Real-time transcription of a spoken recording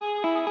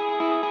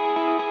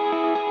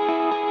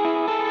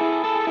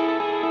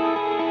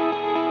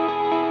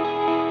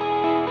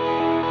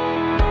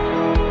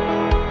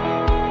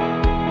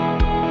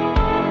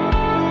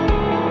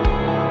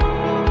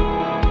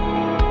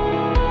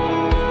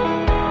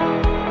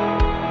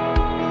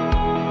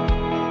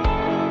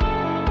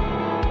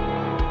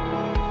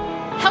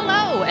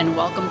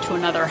welcome to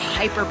another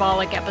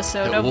hyperbolic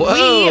episode of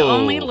Whoa. We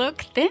Only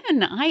Look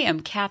Thin. I am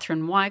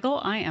Katherine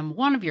Weigel. I am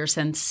one of your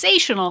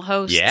sensational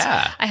hosts.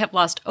 Yeah. I have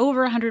lost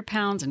over 100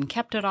 pounds and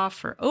kept it off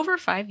for over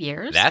 5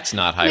 years. That's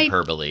not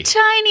hyperbole.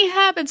 Tiny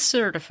Habits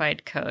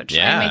certified coach.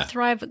 Yeah. I'm a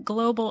Thrive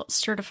Global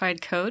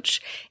certified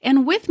coach.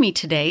 And with me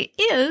today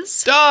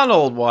is...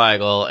 Donald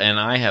Weigel, and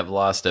I have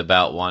lost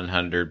about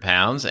 100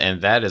 pounds,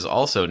 and that is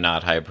also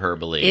not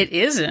hyperbole. It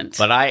isn't.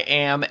 But I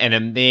am an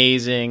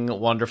amazing,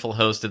 wonderful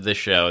host of this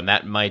show, and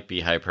that might be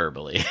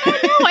hyperbole.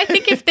 I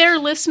think if they're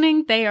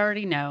listening, they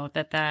already know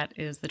that that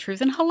is the truth.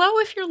 And hello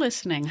if you're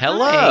listening.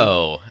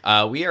 Hello.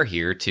 We are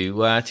here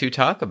to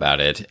talk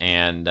about it,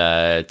 and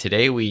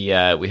today we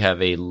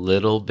have a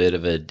little bit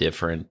of a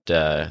different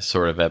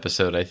sort of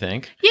episode, I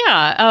think.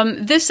 Yeah,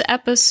 this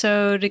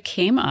episode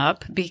came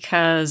up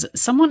because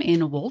someone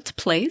in Wolt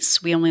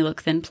Place, We Only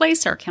Look Thin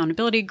Place, our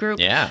accountability group,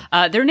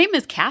 their name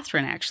is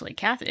Catherine, actually,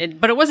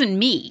 but it wasn't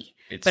me.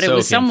 But it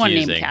was someone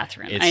named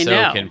Catherine. It's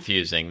so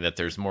confusing that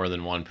there's more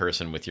than one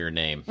person with your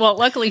name. Well,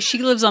 luckily she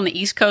lives on the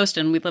East Coast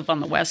and we live on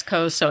the West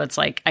Coast, so it's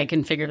like I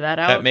can figure that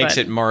out. That makes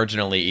it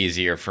marginally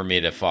easier for me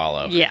to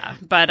follow. Yeah,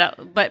 but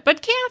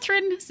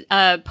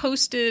Catherine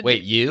posted.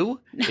 Wait, you?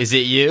 Is it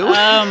you?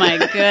 Oh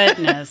my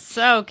goodness,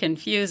 so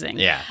confusing.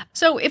 Yeah.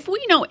 So if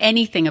we know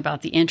anything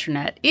about the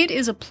internet, it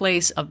is a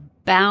place of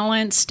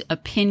balanced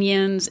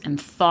opinions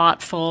and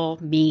thoughtful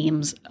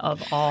memes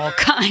of all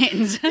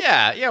kinds.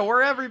 Yeah,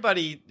 where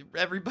everybody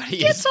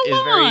is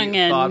along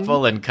very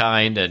thoughtful and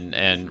kind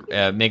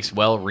and makes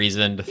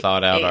well-reasoned,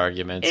 thought-out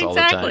arguments all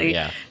the time.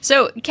 Yeah.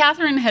 So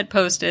Catherine had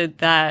posted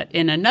that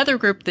in another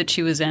group that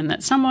she was in,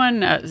 that someone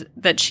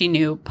that she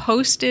knew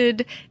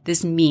posted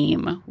this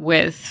meme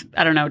with,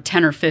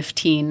 10 or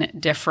 15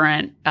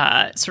 different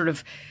sort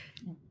of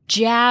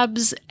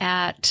jabs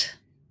at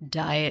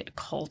diet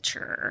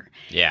culture.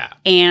 Yeah.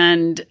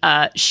 And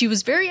she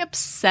was very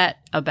upset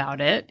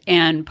about it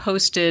and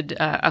posted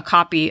a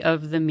copy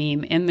of the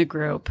meme in the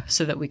group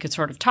so that we could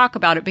sort of talk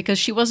about it, because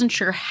she wasn't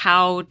sure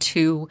how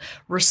to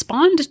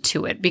respond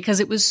to it because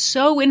it was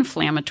so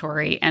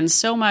inflammatory and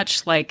so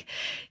much like,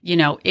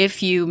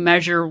 if you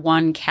measure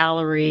 1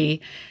 calorie,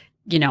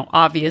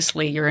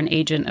 obviously you're an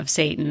agent of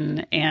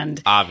Satan,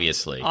 and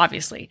obviously.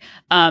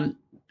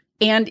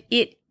 And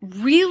it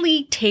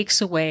really takes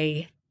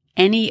away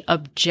any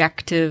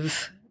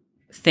objective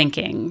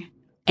thinking,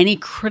 any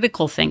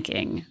critical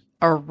thinking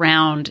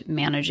around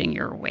managing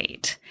your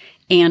weight.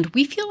 And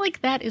we feel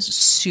like that is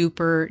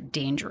super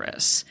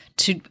dangerous,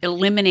 to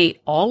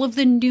eliminate all of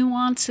the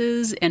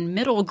nuances and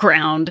middle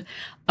ground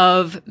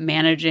of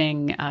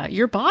managing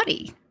your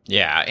body.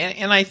 Yeah,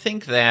 and I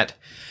think that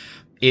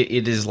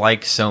it is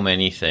like so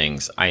many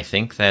things. I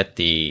think that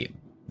the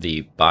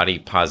body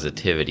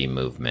positivity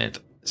movement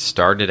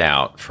started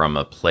out from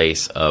a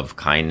place of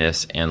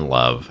kindness and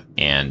love,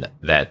 and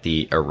that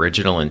the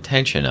original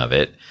intention of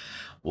it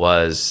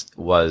was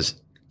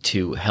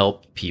to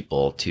help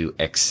people to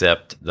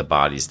accept the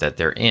bodies that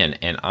they're in.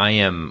 And I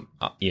am,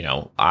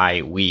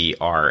 we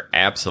are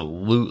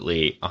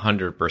absolutely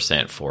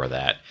 100% for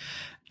that.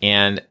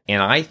 And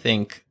I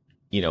think,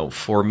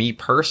 for me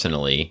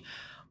personally,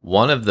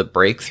 one of the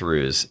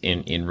breakthroughs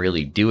in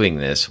really doing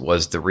this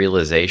was the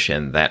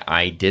realization that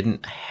I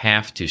didn't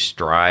have to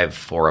strive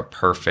for a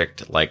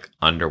perfect,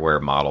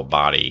 underwear model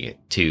body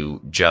to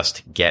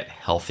just get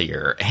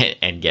healthier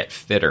and get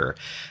fitter.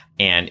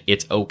 And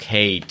it's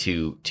okay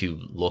to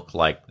look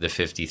like the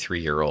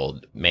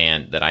 53-year-old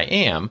man that I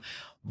am,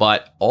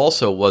 but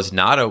also was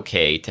not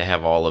okay to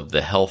have all of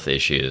the health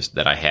issues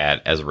that I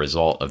had as a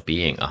result of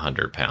being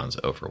 100 pounds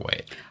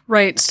overweight.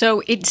 Right.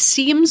 So it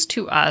seems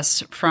to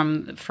us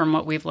from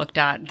what we've looked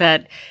at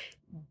that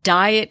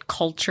diet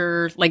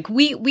culture,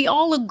 we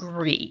all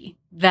agree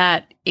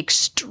that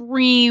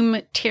extreme,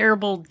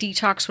 terrible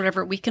detox,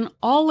 whatever, we can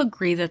all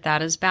agree that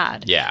that is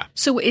bad. Yeah.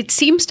 So it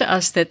seems to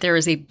us that there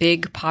is a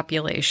big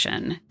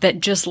population that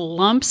just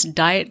lumps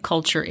diet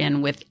culture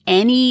in with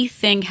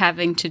anything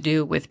having to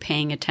do with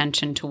paying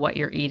attention to what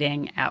you're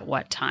eating at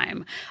what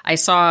time. I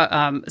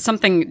saw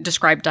something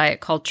describe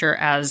diet culture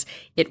as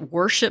it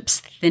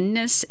worships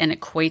thinness and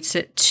equates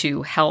it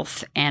to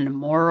health and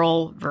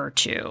moral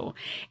virtue.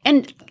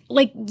 And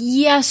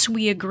yes,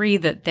 we agree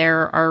that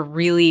there are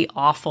really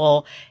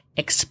awful,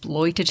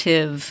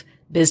 exploitative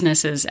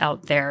businesses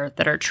out there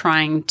that are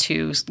trying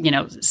to,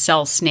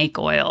 sell snake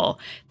oil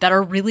that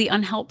are really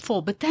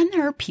unhelpful. But then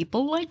there are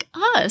people like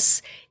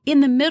us in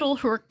the middle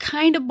who are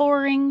kind of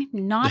boring,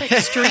 not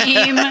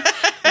extreme,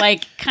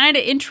 kind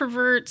of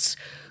introverts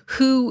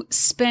who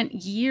spent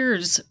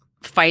years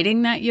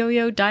fighting that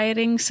yo-yo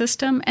dieting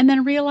system and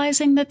then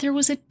realizing that there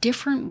was a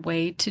different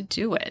way to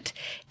do it.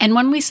 And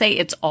when we say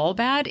it's all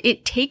bad,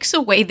 it takes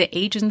away the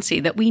agency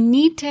that we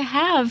need to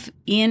have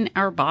in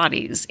our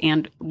bodies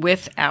and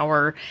with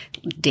our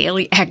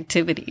daily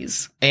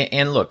activities.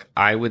 And look,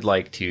 I would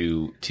like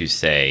to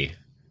say,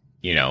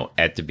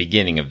 at the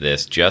beginning of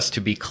this, just to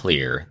be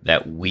clear,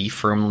 that we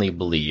firmly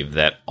believe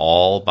that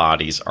all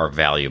bodies are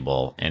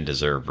valuable and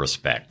deserve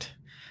respect.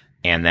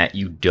 and that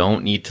you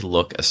don't need to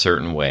look a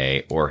certain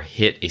way or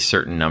hit a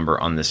certain number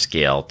on the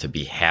scale to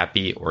be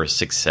happy or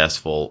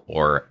successful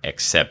or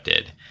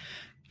accepted,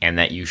 and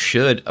that you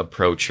should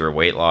approach your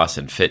weight loss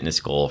and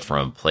fitness goal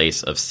from a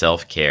place of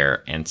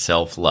self-care and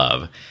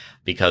self-love.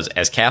 Because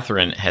as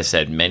Catherine has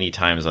said many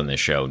times on this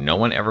show, no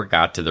one ever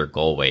got to their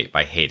goal weight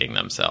by hating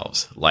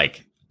themselves.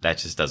 Like, that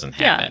just doesn't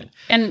happen.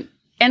 Yeah.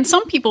 And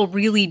some people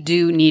really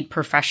do need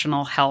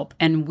professional help.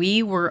 And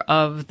we were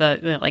of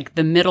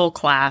the middle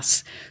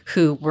class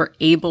who were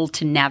able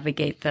to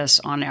navigate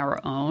this on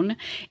our own.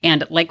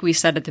 And like we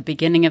said at the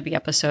beginning of the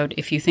episode,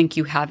 if you think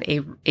you have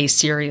a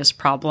serious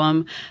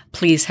problem,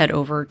 please head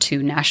over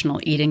to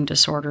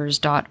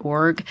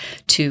nationaleatingdisorders.org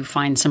to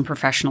find some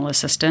professional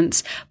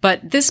assistance.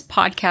 But this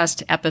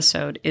podcast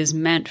episode is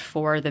meant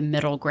for the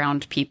middle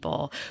ground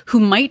people who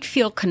might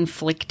feel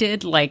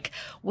conflicted, like,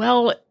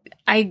 well,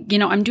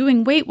 I'm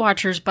doing Weight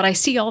Watchers, but I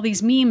see all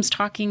these memes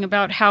talking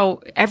about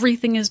how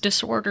everything is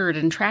disordered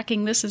and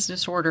tracking this is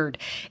disordered.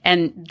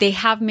 And they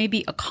have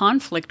maybe a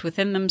conflict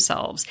within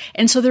themselves.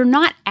 And so they're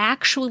not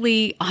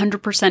actually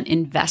 100%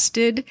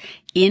 invested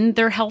in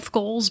their health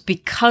goals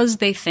because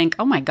they think,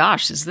 oh my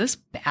gosh, is this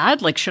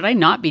bad? Like, should I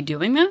not be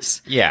doing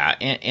this? Yeah.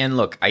 And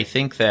look, I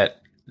think that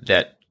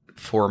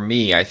for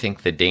me, I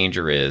think the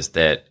danger is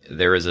that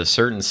there is a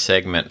certain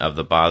segment of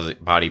the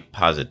body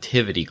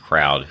positivity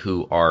crowd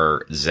who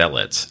are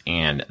zealots,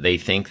 and they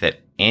think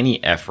that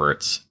any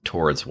efforts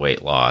towards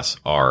weight loss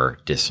are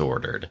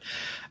disordered.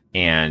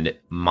 And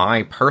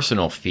my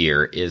personal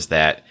fear is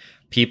that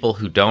people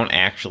who don't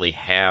actually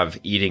have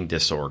eating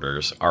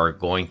disorders are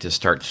going to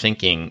start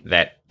thinking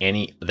that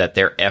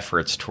their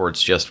efforts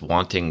towards just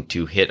wanting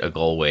to hit a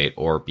goal weight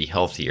or be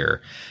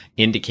healthier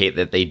indicate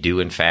that they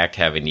do in fact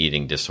have an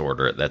eating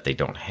disorder that they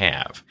don't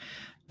have.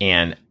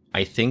 And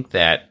I think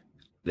that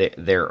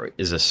there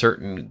is a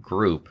certain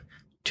group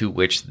to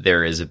which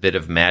there is a bit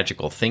of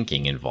magical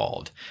thinking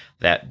involved,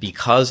 that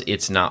because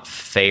it's not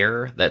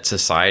fair that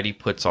society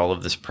puts all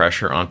of this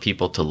pressure on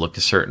people to look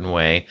a certain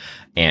way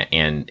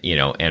and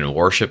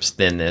worships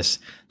thinness,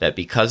 that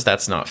because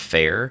that's not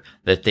fair,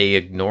 that they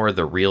ignore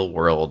the real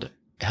world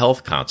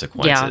health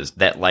consequences.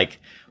 That, like,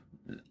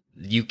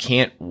 you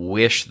can't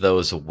wish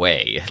those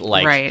away.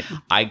 Like, right.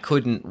 I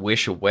couldn't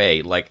wish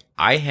away. Like,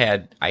 I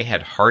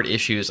had heart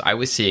issues. I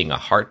was seeing a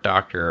heart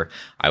doctor.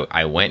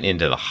 I went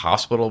into the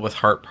hospital with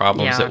heart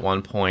problems at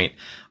one point.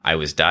 I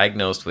was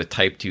diagnosed with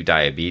type 2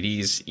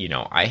 diabetes.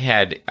 I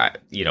had,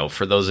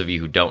 for those of you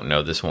who don't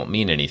know, this won't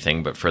mean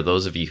anything, but for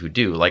those of you who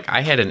do, like,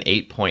 I had an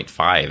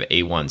 8.5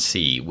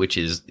 A1C, which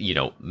is,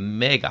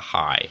 mega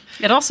high.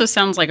 It also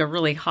sounds like a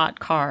really hot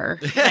car.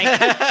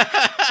 Like,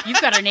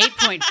 you've got an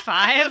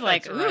 8.5?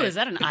 Like, ooh, right. Is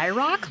that an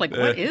IROC? Like,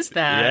 what is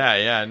that?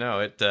 Yeah,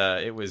 no,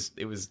 it was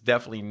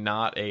definitely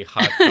not a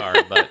hot car,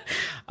 but,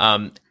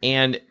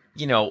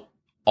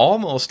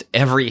 almost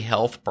every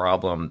health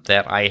problem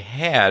that I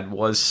had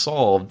was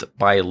solved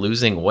by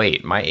losing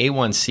weight. My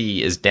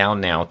A1C is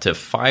down now to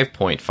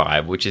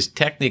 5.5, which is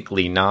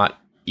technically not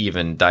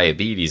even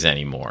diabetes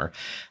anymore.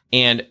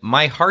 And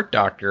my heart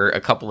doctor a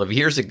couple of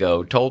years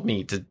ago told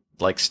me to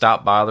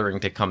stop bothering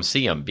to come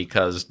see him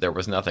because there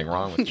was nothing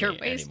wrong with me anymore.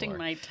 You're wasting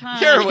my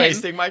time. You're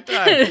wasting my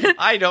time.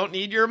 I don't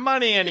need your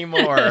money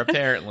anymore,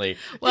 apparently.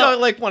 Well,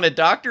 when a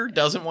doctor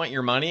doesn't want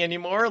your money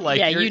anymore,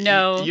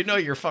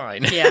 you're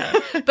fine. Yeah.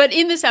 But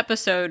in this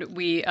episode,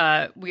 we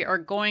are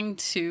going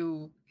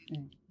to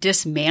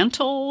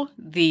dismantle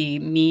the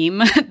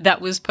meme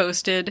that was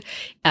posted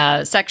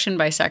section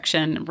by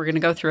section. We're going to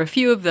go through a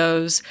few of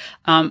those.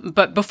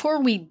 But before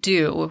we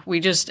do, we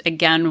just,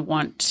 again,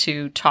 want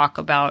to talk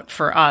about,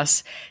 for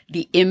us,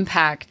 the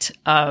impact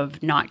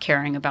of not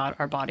caring about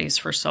our bodies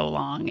for so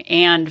long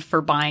and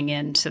for buying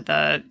into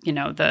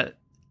the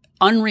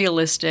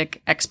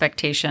unrealistic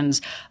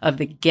expectations of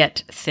the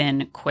get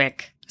thin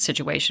quick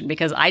situation,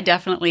 because I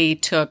definitely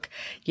took,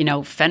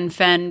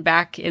 fen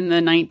back in the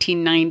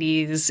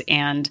 1990s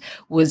and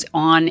was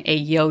on a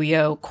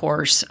yo-yo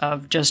course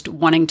of just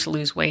wanting to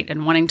lose weight.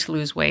 And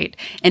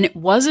it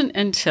wasn't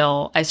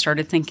until I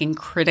started thinking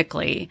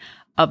critically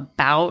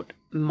about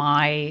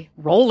my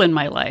role in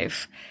my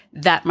life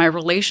that my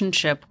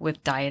relationship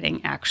with dieting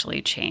actually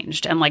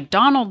changed. And like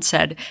Donald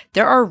said,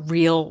 there are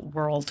real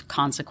world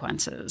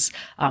consequences.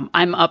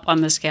 I'm up on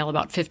the scale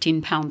about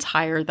 15 pounds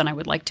higher than I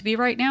would like to be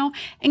right now.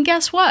 And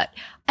guess what?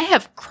 I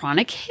have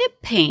chronic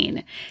hip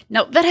pain.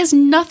 Now, that has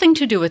nothing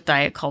to do with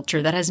diet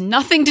culture. That has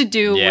nothing to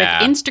do with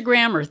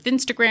Instagram or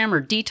Thinstagram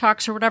or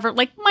detox or whatever.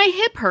 Like, my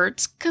hip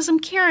hurts because I'm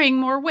carrying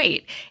more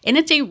weight. And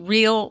it's a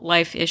real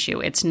life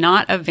issue. It's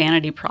not a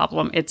vanity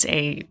problem. It's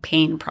a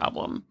pain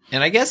problem.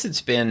 And I guess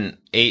it's been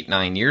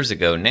 8-9 years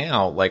ago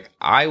now. Like,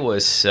 I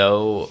was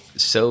so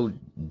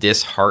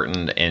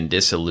disheartened and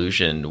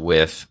disillusioned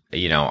with,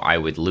 I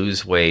would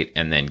lose weight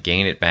and then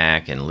gain it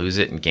back and lose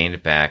it and gain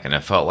it back. And I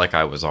felt like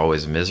I was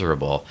always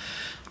miserable.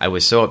 I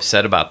was so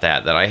upset about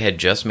that I had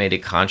just made a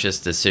conscious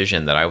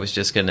decision that I was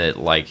just going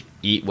to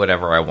eat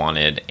whatever I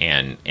wanted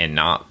and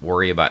not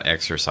worry about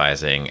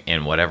exercising,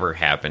 and whatever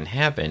happened.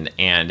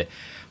 And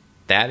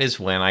that is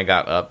when I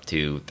got up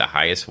to the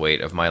highest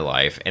weight of my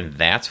life. And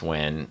that's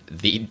when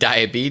the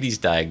diabetes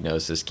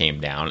diagnosis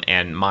came down.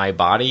 And my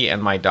body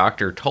and my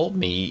doctor told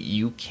me,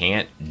 you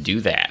can't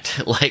do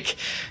that. Like,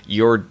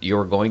 you're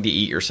going to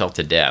eat yourself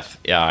to death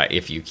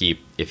if you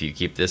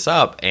keep this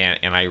up.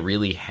 And I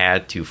really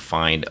had to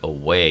find a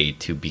way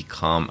to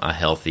become a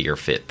healthier,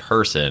 fit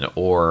person,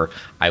 or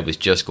I was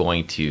just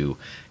going to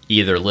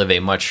either live a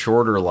much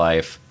shorter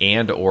life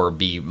and or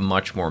be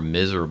much more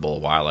miserable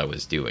while I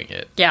was doing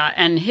it. Yeah,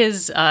 and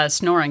his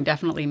snoring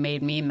definitely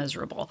made me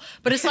miserable.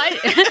 But aside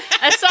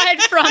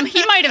from,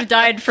 he might have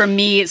died from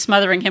me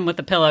smothering him with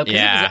a pillow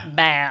because it was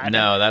bad.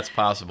 No, that's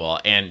possible.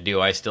 And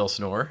do I still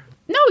snore?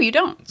 No, you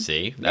don't.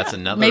 See, that's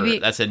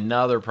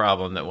another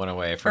problem that went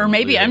away from. Or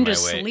maybe I'm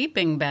just weight.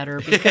 Sleeping better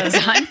because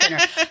I'm thinner.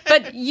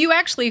 But you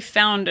actually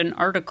found an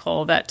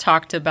article that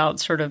talked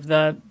about sort of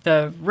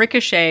the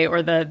ricochet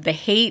or the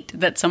hate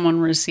that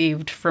someone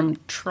received from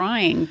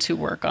trying to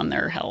work on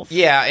their health.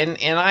 Yeah,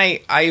 and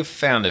I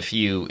found a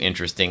few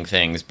interesting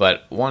things,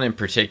 but one in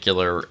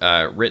particular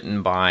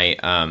written by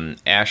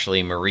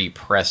Ashley Marie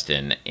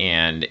Preston,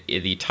 and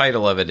the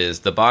title of it is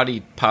 "The Body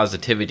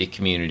Positivity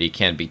Community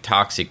Can Be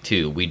Toxic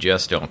Too. We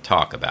Just Don't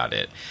Talk About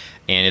It."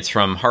 And it's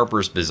from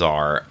Harper's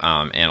Bazaar,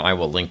 and I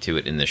will link to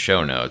it in the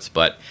show notes.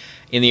 But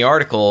in the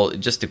article,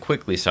 just to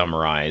quickly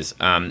summarize,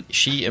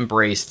 she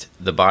embraced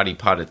the body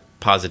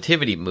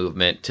positivity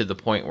movement to the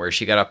point where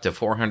she got up to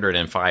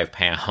 405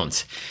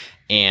 pounds.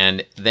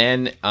 And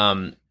then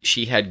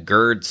she had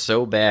GERD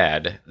so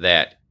bad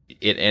that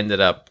it ended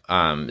up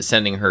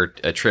sending her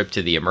a trip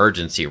to the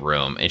emergency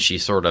room, and she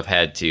sort of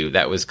had to,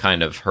 that was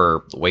kind of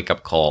her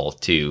wake-up call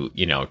to,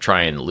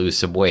 try and lose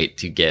some weight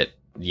to get,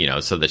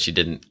 so that she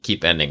didn't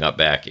keep ending up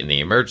back in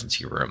the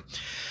emergency room.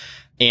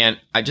 And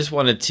I just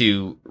wanted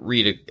to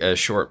read a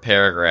short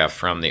paragraph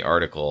from the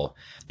article.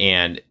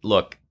 And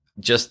look,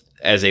 just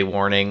as a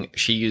warning,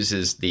 she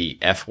uses the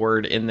F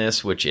word in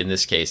this, which in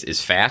this case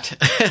is fat.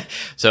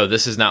 So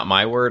this is not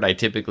my word. I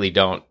typically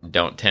don't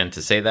tend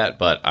to say that,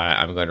 but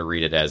I'm going to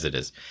read it as it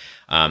is.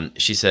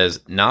 She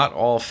says, "Not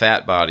all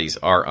fat bodies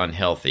are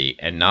unhealthy,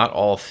 and not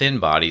all thin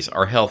bodies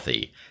are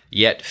healthy.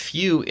 Yet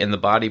few in the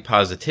body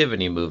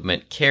positivity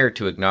movement care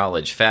to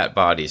acknowledge fat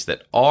bodies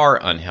that are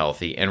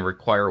unhealthy and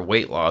require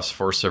weight loss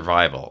for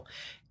survival.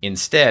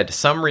 Instead,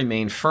 some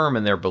remain firm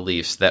in their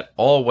beliefs that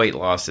all weight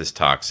loss is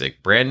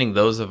toxic, branding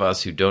those of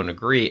us who don't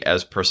agree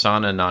as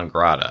persona non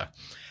grata.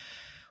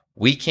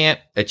 We can't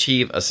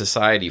achieve a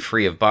society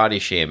free of body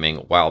shaming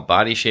while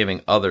body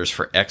shaming others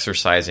for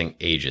exercising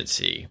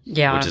agency."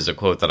 Yeah. Which is a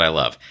quote that I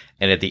love.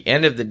 And at the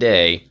end of the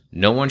day,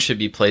 no one should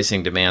be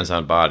placing demands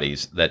on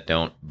bodies that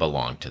don't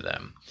belong to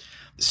them.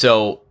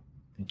 So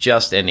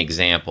just an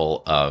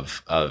example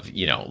of,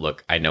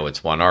 look, I know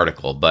it's one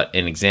article, but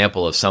an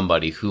example of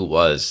somebody who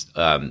was,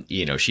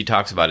 she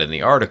talks about in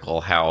the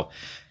article how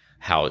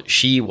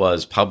she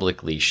was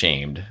publicly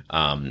shamed,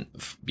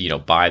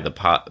 by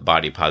the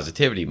body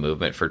positivity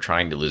movement for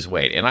trying to lose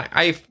weight. And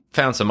I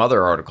found some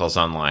other articles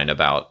online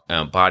about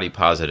body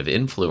positive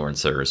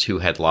influencers who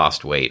had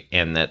lost weight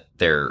and that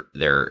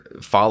their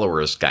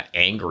followers got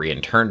angry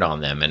and turned on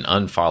them and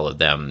unfollowed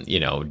them,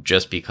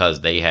 just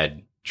because they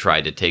had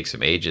tried to take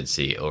some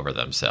agency over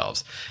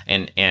themselves.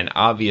 And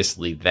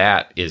obviously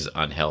that is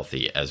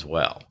unhealthy as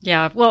well.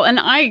 Yeah. Well, and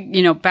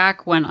I,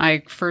 back when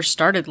I first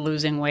started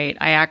losing weight,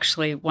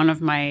 one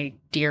of my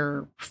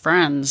dear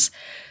friends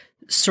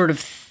sort of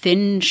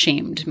thin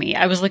shamed me.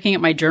 I was looking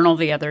at my journal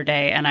the other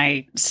day and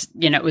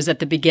it was at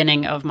the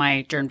beginning of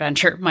my journal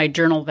venture. A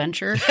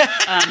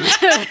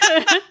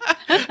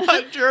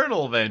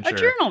journal venture. A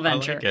journal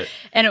venture. I like it.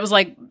 And it was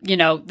like,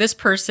 this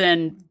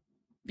person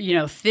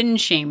thin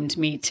shamed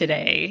me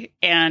today,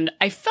 and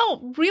I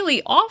felt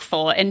really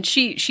awful. And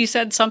she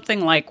said something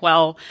like,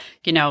 well,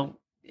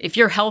 if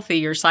you're healthy,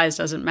 your size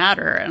doesn't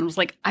matter. And I was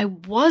like, I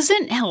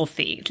wasn't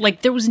healthy.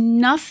 Like, there was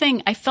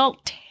nothing. I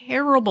felt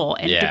terrible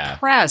and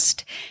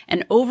depressed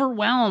and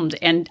overwhelmed,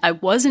 and I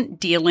wasn't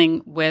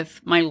dealing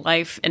with my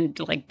life and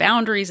like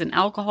boundaries and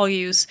alcohol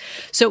use.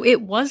 So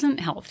it wasn't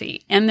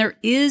healthy. And there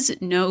is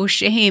no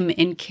shame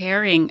in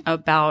caring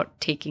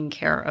about taking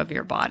care of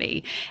your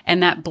body.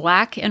 And that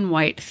black and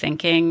white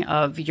thinking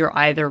of you're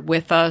either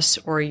with us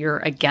or you're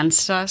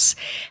against us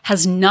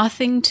has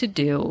nothing to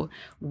do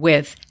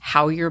with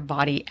how your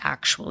body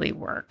actually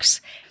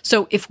works.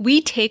 So if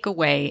we take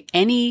away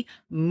any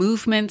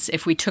movements,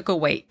 if we took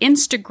away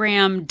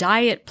Instagram,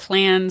 diet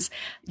plans,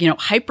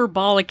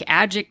 hyperbolic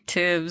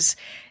adjectives,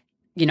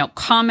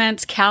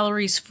 comments,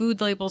 calories,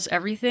 food labels,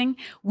 everything,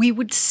 we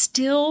would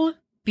still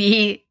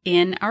be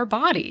in our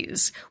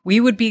bodies. We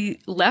would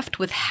be left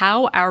with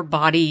how our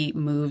body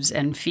moves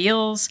and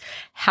feels,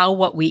 how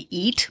what we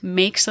eat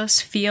makes us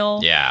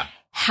feel. Yeah.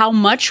 How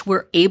much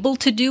we're able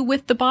to do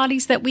with the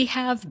bodies that we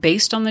have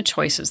based on the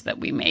choices that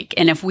we make.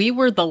 And if we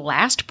were the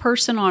last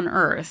person on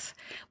earth,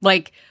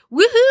 like,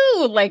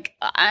 woohoo, like,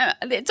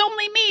 it's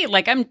only me,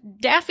 like, I'm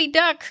Daffy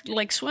Duck,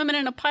 like, swimming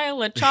in a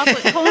pile of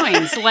chocolate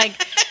coins.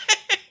 Like,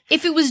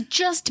 if it was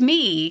just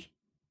me,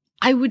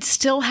 I would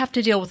still have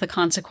to deal with the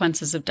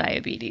consequences of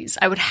diabetes.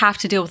 I would have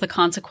to deal with the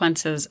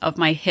consequences of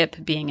my hip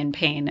being in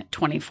pain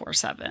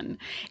 24/7.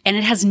 And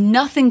it has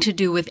nothing to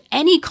do with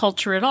any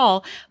culture at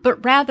all,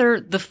 but rather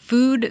the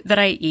food that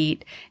I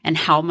eat and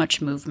how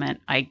much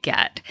movement I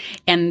get.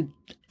 And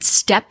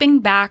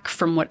stepping back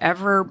from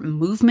whatever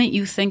movement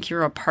you think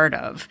you're a part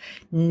of,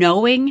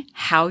 knowing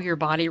how your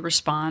body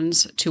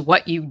responds to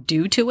what you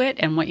do to it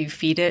and what you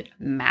feed it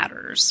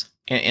matters.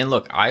 And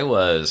look, I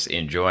was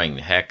enjoying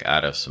the heck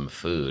out of some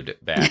food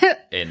back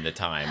in the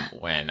time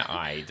when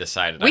I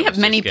decided we have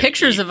many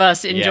pictures of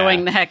us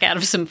enjoying the heck out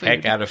of some food.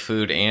 Heck out of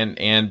food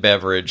and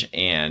beverage.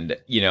 And,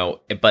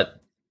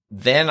 but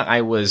then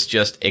I was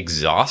just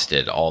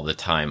exhausted all the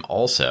time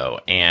also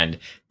and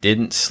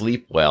didn't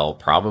sleep well,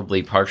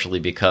 probably partially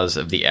because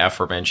of the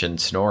aforementioned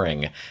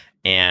snoring.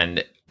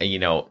 And,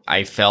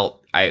 I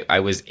felt I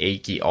was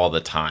achy all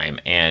the time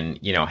and,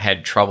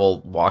 had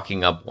trouble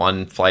walking up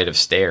one flight of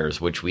stairs,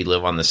 which we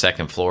live on the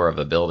second floor of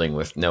a building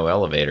with no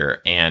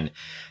elevator. And,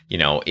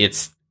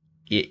 it's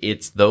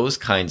those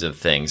kinds of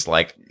things.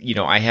 Like,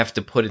 I have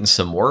to put in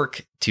some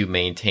work to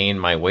maintain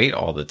my weight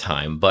all the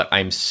time, but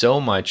I'm so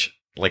much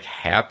like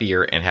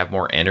happier and have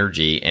more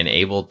energy and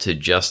able to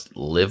just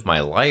live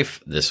my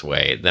life this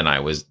way than I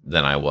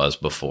was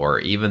before,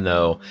 even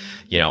though,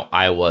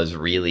 I was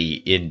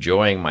really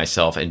enjoying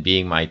myself and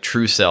being my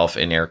true self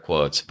in air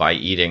quotes by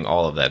eating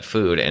all of that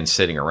food and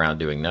sitting around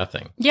doing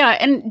nothing. Yeah.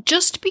 And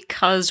just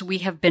because we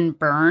have been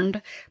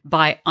burned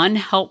by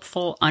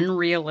unhelpful,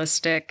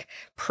 unrealistic,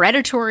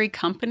 predatory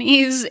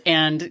companies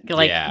and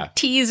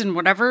teas and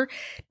whatever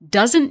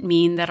doesn't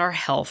mean that our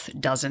health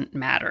doesn't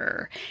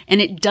matter. And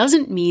it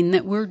doesn't mean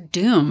that we're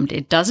doomed.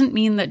 It doesn't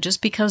mean that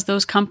just because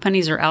those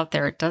companies are out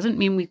there, it doesn't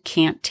mean we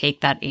can't take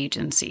that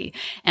agency.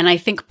 And I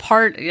think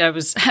I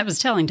was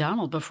telling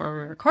Donald before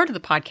we recorded the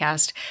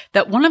podcast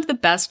that one of the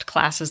best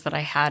classes that I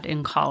had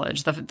in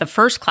college, the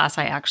first class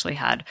I actually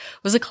had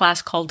was a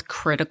class called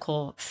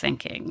Critical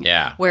Thinking.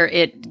 Yeah. Where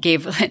it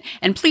gave,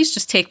 and please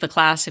just take the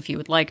class if you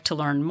would like to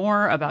learn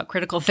more about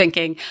critical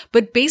thinking.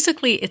 But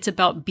basically it's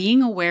about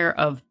being aware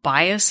of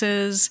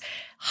biases,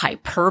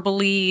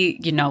 hyperbole,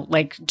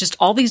 just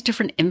all these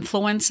different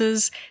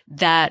influences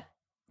that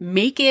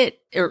make it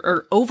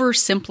or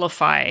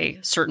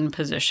oversimplify certain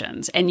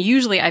positions. And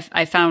usually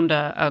I found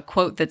a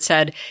quote that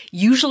said,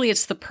 usually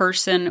it's the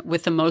person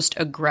with the most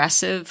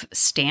aggressive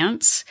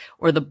stance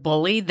or the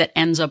bully that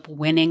ends up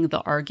winning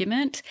the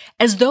argument,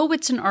 as though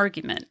it's an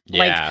argument.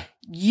 Yeah. Like,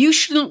 you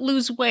shouldn't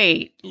lose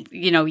weight,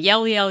 yell,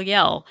 yell,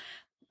 yell.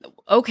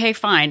 Okay,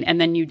 fine.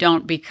 And then you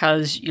don't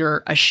because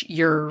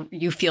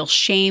you feel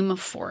shame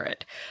for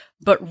it.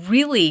 But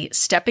really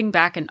stepping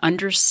back and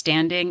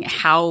understanding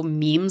how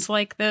memes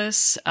like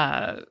this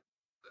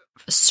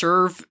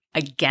serve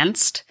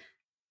against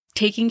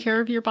taking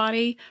care of your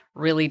body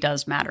really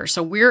does matter.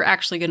 So we're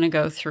actually going to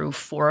go through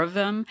 4 of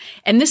them.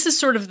 And this is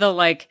sort of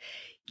the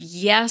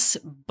yes,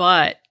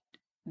 but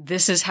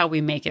this is how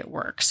we make it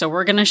work. So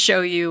we're going to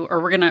show you,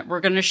 or we're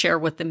going to share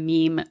what the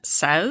meme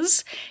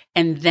says,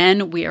 and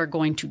then we are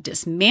going to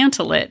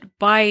dismantle it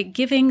by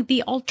giving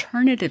the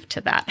alternative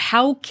to that.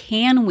 How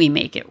can we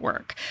make it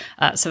work?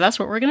 So that's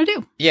what we're going to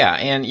do. Yeah,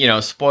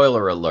 and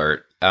spoiler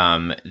alert.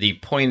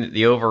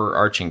 The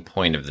overarching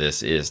point of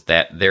this is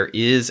that there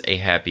is a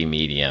happy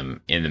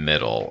medium in the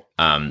middle.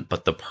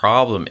 But the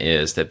problem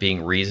is that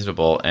being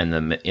reasonable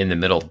and in the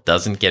middle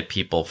doesn't get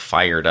people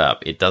fired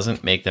up. It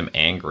doesn't make them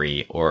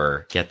angry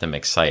or get them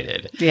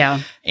excited. Yeah.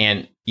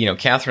 And,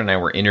 Catherine and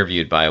I were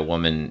interviewed by a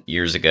woman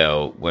years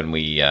ago when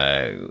we,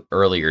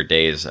 earlier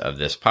days of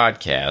this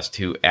podcast,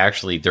 who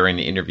actually during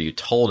the interview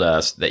told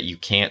us that you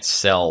can't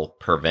sell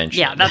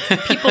prevention. Yeah,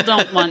 people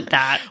don't want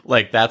that.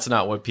 That's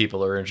not what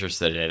people are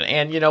interested in.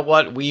 And you know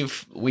what?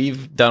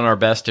 We've done our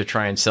best to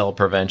try and sell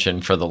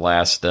prevention for the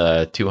last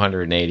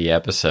 280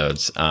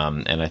 episodes.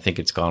 And I think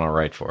it's gone all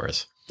right for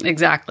us.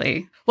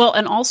 Exactly. Well,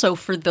 and also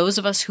for those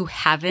of us who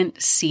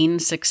haven't seen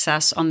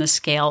success on the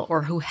scale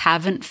or who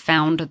haven't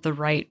found the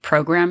right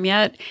program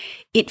yet,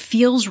 it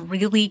feels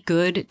really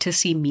good to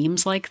see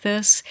memes like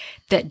this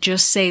that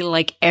just say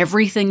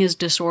everything is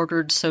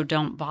disordered, so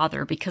don't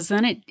bother. Because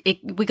then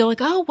we go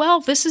oh, well,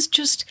 this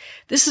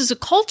is a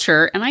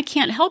culture and I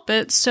can't help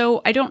it,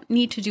 so I don't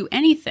need to do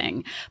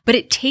anything. But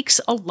it takes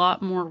a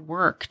lot more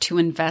work to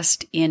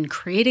invest in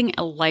creating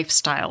a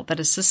lifestyle that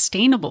is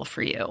sustainable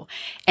for you.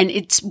 And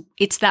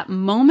it's that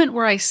moment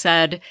where I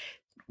said,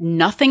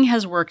 nothing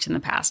has worked in the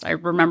past. I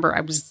remember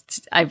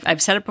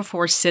I've said it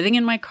before, sitting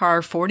in my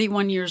car,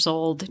 41 years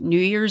old, New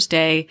Year's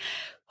Day,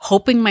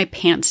 hoping my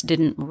pants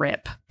didn't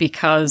rip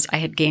because I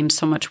had gained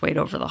so much weight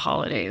over the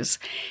holidays.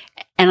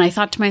 And I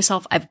thought to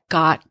myself, I've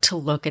got to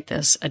look at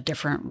this a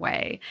different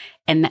way.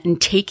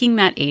 And taking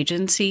that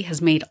agency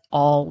has made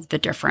all the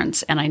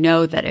difference. And I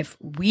know that if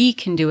we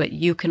can do it,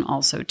 you can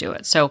also do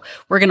it. So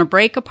we're going to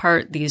break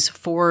apart these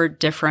 4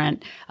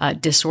 different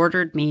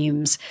disordered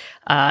memes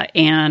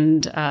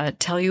and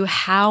tell you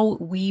how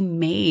we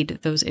made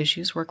those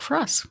issues work for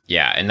us.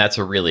 Yeah, and that's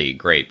a really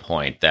great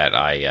point that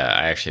I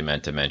actually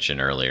meant to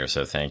mention earlier.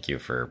 So thank you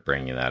for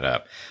bringing that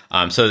up.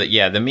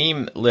 The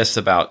meme lists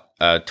about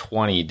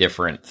 20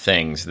 different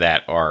things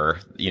that are,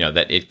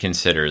 that it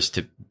considers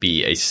to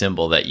be a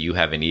symbol that you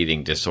have an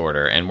eating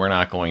disorder. And we're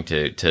not going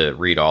to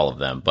read all of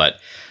them.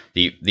 But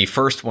the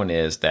first one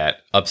is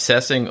that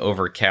obsessing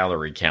over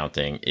calorie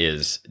counting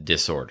is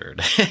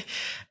disordered.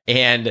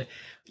 And,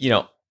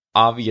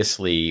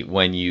 obviously,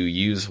 when you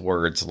use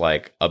words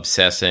like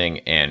obsessing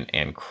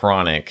and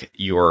chronic,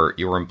 you're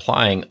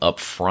implying up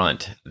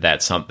front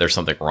that there's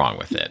something wrong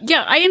with it.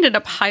 Yeah, I ended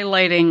up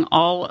highlighting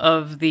all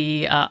of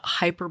the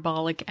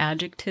hyperbolic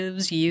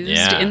adjectives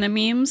used in the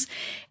memes,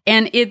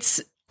 and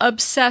it's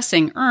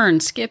obsessing, earn,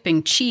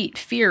 skipping, cheat,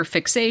 fear,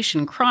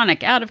 fixation,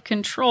 chronic, out of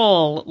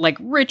control, like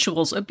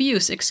rituals,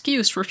 abuse,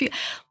 excuse, refuse.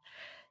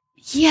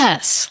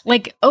 Yes.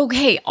 Like,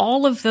 okay,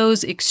 all of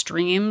those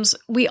extremes,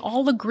 we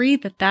all agree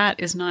that that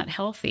is not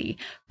healthy,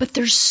 but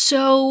there's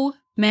so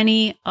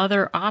many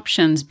other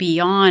options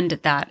beyond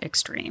that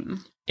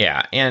extreme.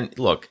 Yeah. And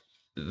look,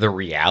 the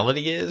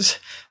reality is,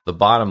 the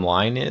bottom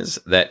line is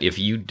that if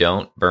you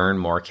don't burn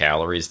more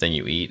calories than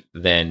you eat,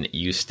 then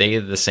you stay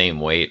the same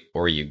weight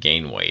or you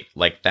gain weight.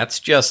 Like, that's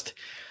just...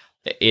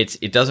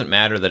 It doesn't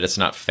matter that it's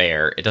not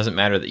fair. It doesn't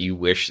matter that you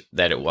wish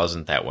that it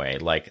wasn't that way.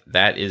 Like,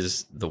 that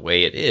is the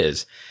way it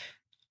is.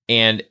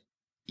 And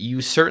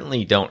you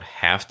certainly don't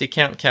have to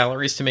count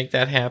calories to make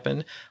that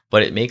happen,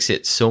 but it makes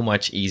it so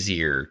much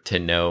easier to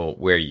know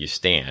where you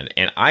stand.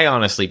 And I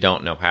honestly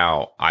don't know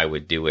how I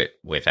would do it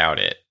without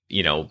it,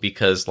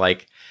 because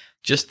like,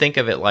 just think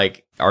of it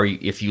like,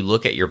 if you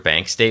look at your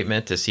bank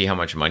statement to see how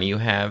much money you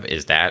have,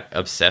 is that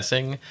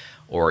obsessing?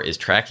 Or is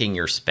tracking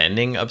your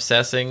spending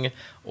obsessing?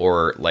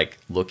 Or like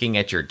looking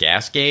at your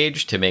gas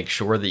gauge to make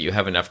sure that you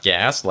have enough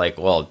gas? Like,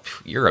 well,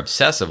 you're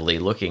obsessively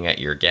looking at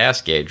your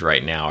gas gauge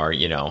right now. Or,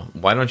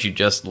 why don't you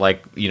just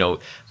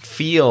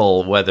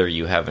feel whether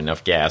you have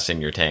enough gas in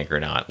your tank or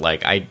not?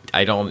 Like,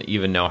 I don't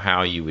even know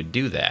how you would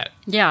do that.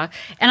 Yeah.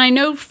 And I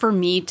know for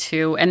me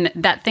too, and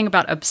that thing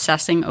about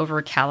obsessing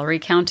over calorie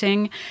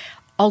counting,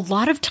 a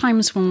lot of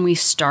times when we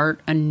start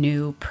a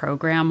new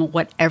program,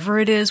 whatever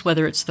it is,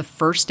 whether it's the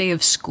first day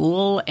of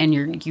school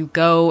and you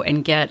go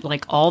and get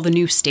like all the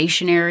new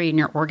stationery and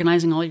you're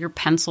organizing all your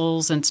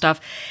pencils and stuff.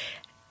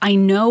 I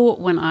know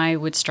when I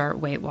would start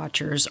Weight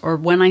Watchers or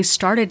when I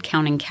started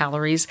counting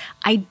calories,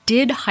 I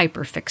did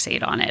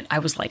hyperfixate on it. I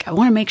was like, I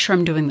want to make sure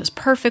I'm doing this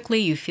perfectly.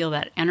 You feel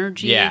that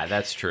energy. Yeah,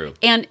 that's true.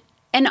 And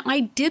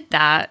I did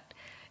that.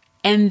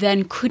 And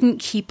then couldn't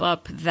keep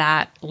up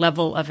that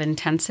level of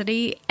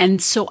intensity.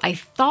 And so I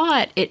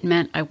thought it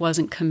meant I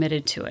wasn't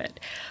committed to it.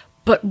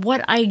 But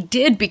what I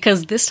did,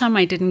 because this time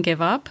I didn't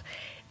give up,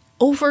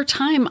 over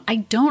time, I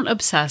don't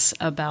obsess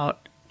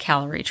about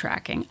calorie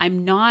tracking.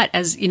 I'm not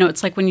as,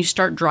 it's like when you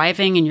start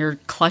driving and you're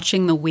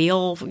clutching the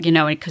wheel,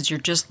 because you're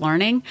just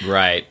learning.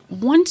 Right.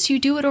 Once you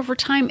do it over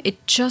time,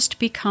 it just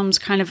becomes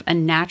kind of a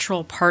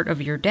natural part of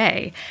your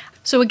day.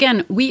 So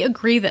again, we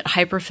agree that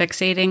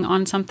hyperfixating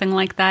on something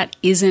like that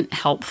isn't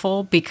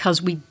helpful because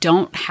we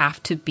don't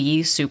have to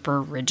be super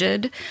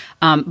rigid.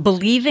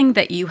 Believing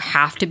that you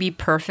have to be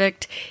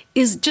perfect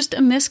is just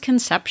a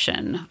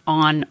misconception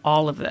on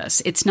all of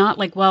this. It's not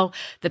like, well,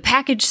 the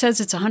package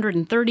says it's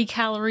 130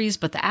 calories,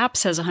 but the app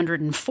says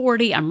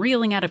 140. I'm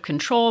reeling out of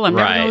control. I'm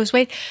never going to lose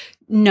weight.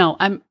 No,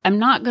 I'm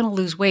not going to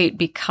lose weight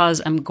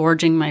because I'm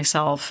gorging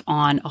myself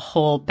on a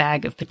whole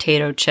bag of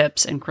potato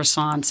chips and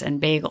croissants and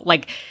bagel.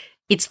 Like,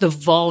 it's the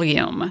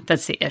volume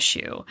that's the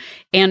issue.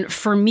 And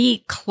for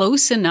me,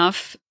 close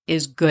enough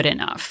is good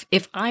enough.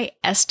 If I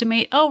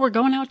estimate, we're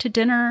going out to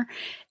dinner,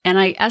 and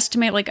I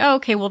estimate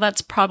okay, well,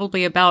 that's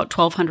probably about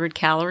 1,200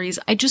 calories,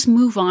 I just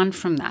move on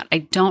from that. I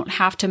don't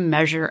have to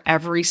measure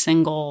every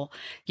single,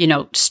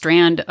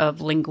 strand of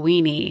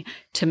linguine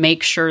to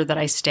make sure that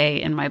I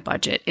stay in my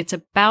budget. It's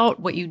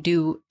about what you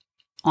do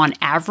on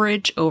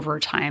average over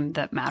time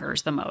that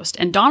matters the most.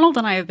 And Donald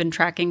and I have been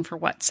tracking for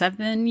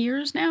 7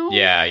 years now?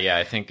 Yeah,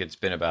 I think it's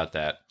been about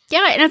that.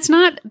 Yeah, and it's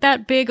not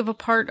that big of a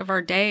part of our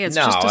day. It's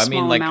just a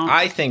small amount.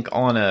 I think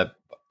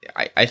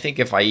I think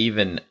if I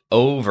even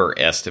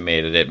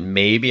overestimated it,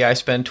 maybe I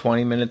spend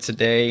 20 minutes a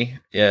day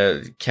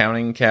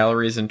counting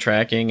calories and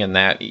tracking, and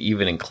that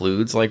even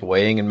includes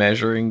weighing and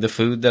measuring the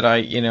food that I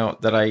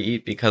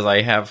eat, because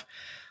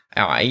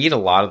I eat a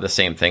lot of the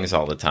same things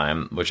all the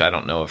time, which I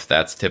don't know if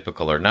that's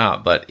typical or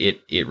not, but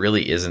it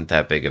really isn't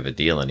that big of a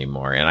deal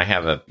anymore. And I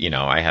have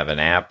an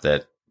app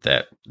that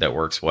that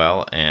works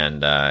well,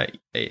 and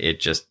it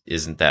just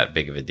isn't that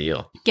big of a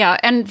deal. Yeah.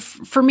 And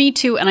for me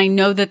too, and I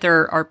know that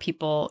there are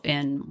people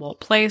in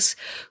Wolt Place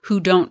who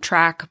don't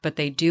track, but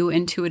they do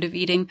intuitive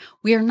eating.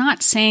 We are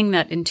not saying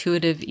that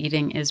intuitive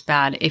eating is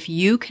bad. If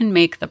you can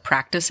make the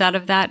practice out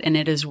of that and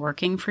it is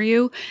working for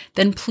you,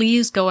 then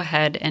please go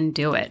ahead and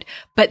do it.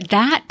 But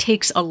that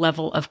takes a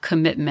level of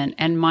commitment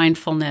and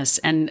mindfulness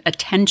and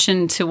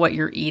attention to what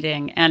you're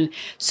eating. And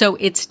so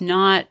it's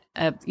not,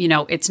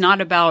 it's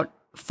not about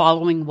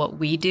following what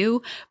we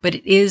do, but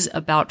it is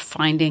about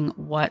finding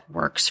what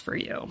works for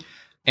you.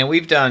 And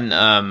we've done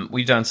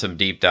some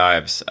deep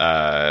dives.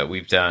 I've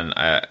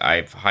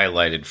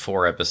highlighted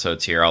 4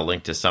 episodes here. I'll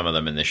link to some of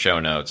them in the show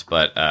notes.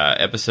 But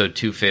episode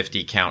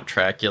 250, Count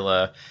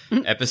Tracula.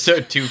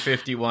 Episode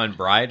 251,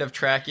 Bride of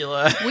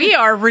Tracula. We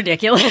are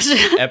ridiculous.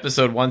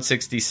 Episode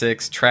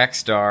 166,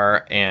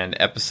 Trackstar, and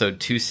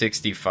episode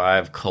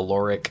 265,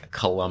 Caloric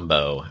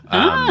Columbo,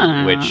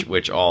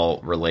 which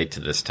all relate to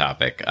this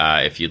topic.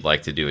 If you'd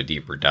like to do a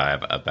deeper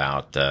dive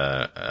about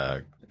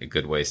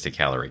good ways to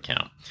calorie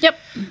count. Yep.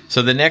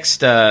 So the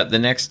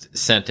next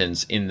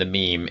sentence in the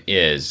meme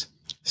is,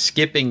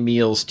 skipping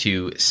meals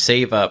to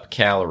save up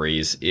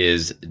calories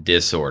is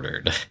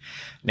disordered.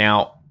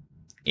 Now,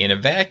 in a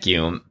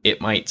vacuum,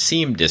 it might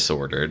seem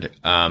disordered,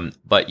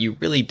 but you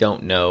really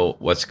don't know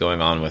what's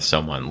going on with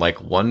someone. Like,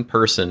 one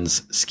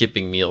person's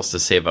skipping meals to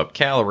save up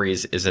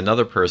calories is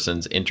another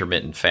person's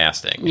intermittent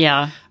fasting.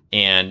 Yeah.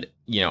 And,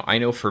 I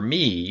know for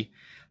me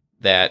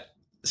that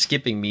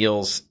skipping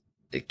meals,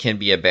 it can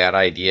be a bad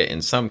idea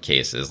in some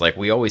cases. Like,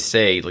 we always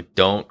say, like,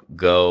 don't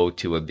go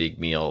to a big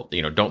meal,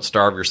 don't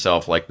starve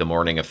yourself like the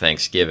morning of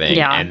Thanksgiving,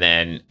 and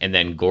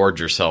then gorge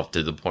yourself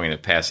to the point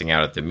of passing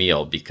out at the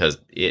meal, because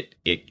it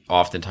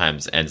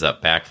oftentimes ends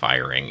up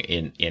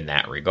backfiring in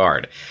that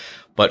regard.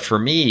 But for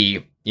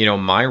me,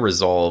 my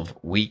resolve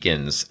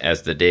weakens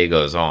as the day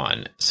goes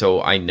on.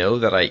 So I know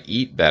that I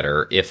eat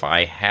better if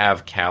I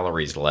have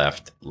calories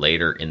left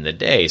later in the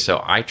day.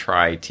 So I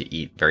try to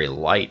eat very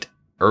light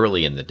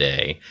early in the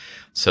day,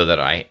 so that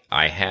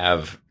I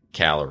have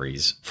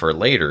calories for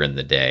later in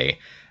the day.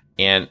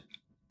 And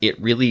it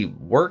really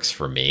works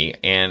for me.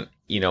 And,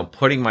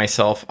 putting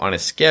myself on a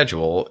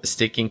schedule,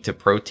 sticking to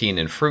protein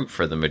and fruit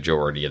for the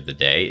majority of the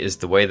day is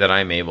the way that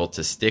I'm able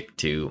to stick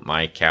to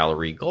my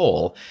calorie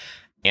goal.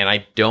 And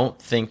I don't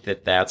think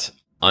that that's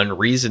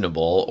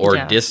unreasonable or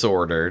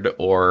disordered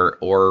or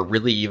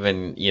really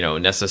even,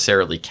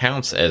 necessarily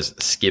counts as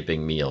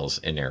skipping meals,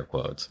 in air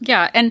quotes.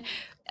 Yeah. And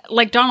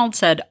like Donald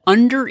said,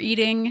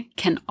 undereating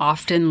can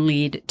often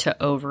lead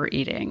to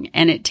overeating,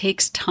 and it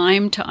takes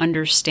time to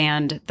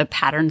understand the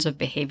patterns of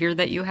behavior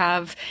that you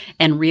have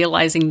and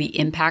realizing the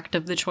impact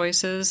of the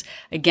choices.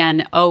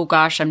 Again, oh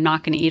gosh, I'm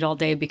not going to eat all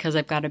day because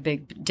I've got a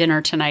big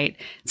dinner tonight.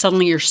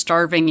 Suddenly you're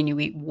starving and you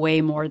eat way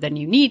more than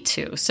you need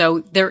to. So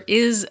there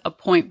is a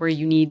point where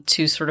you need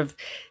to sort of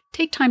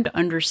take time to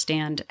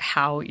understand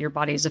how your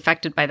body is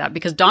affected by that,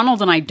 because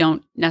Donald and I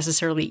don't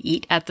necessarily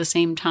eat at the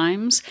same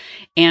times,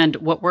 and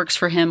what works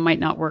for him might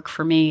not work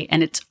for me.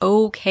 And it's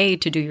okay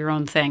to do your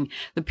own thing.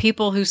 The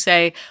people who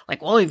say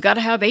like, well, you've got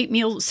to have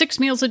 6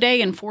 meals a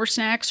day and 4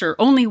 snacks, or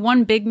only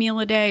 1 big meal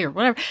a day, or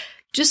whatever.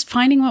 Just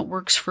finding what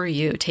works for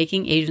you,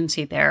 taking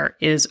agency there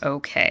is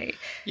okay.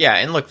 Yeah.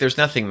 And look, there's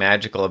nothing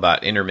magical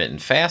about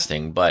intermittent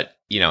fasting, but,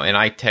 and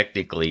I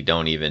technically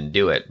don't even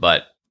do it,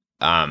 but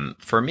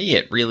for me,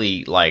 it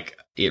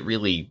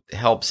really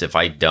helps if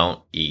I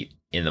don't eat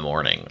in the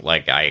morning.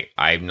 Like,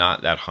 I'm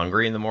not that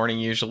hungry in the morning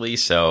usually,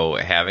 so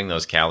having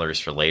those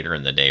calories for later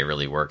in the day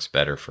really works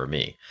better for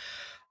me.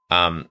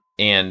 And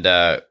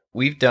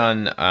we've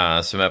done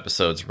some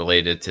episodes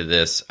related to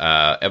this.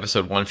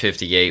 Episode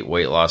 158,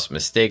 Weight Loss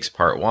Mistakes,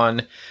 Part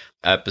 1.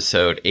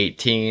 Episode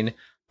 18,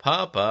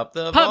 Pump Up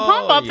the Volume.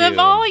 Pump up the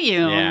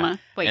volume. Yeah.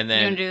 Wait, and then,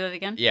 you want to do that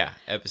again? Yeah,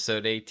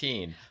 episode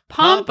 18,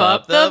 Pump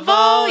up the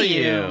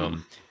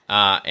volume.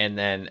 And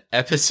then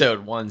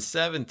episode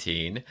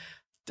 117,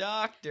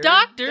 Doctor.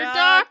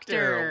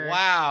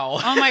 Wow.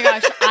 Oh my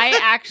gosh. I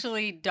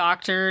actually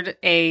doctored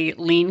a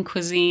lean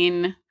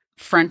cuisine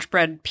French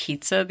bread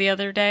pizza the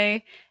other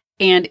day.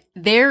 And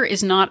there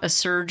is not a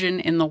surgeon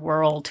in the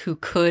world who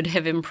could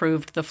have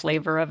improved the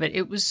flavor of it.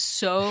 It was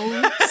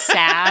so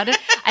sad.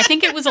 I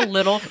think it was a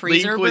little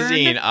freezer burned. Lean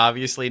Cuisine, burned.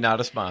 obviously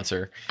not a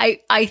sponsor.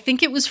 I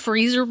think it was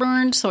freezer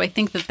burned, so I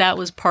think that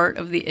was part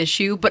of the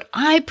issue. But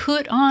I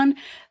put on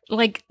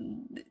like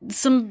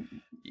some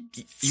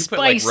spices, put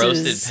like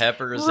roasted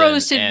peppers,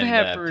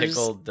 and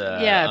pickled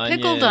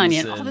pickled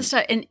onion, all this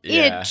stuff, and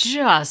it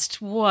just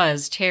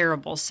was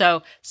terrible.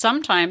 So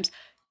sometimes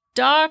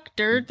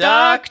Doctor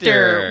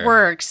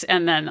works,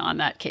 and then on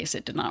that case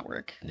it did not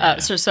work. Yeah.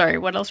 So sorry,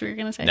 what else were you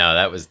going to say? No,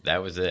 that was it.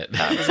 That was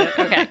it.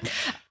 Okay.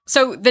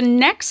 So the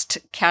next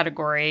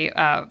category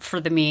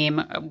for the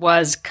meme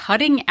was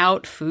cutting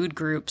out food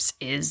groups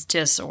is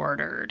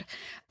disordered.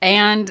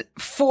 And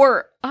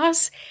for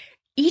us,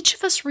 each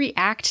of us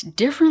react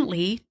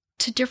differently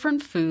to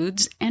different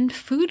foods and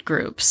food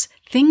groups.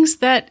 things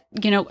that,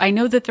 I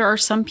know that there are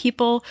some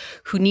people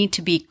who need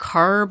to be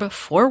carb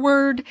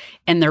forward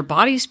and their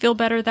bodies feel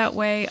better that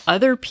way.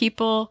 Other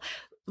people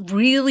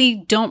really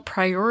don't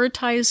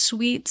prioritize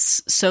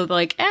sweets. So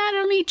like, I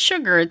don't eat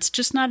sugar. It's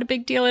just not a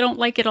big deal. I don't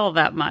like it all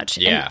that much.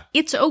 Yeah. And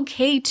it's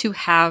okay to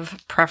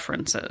have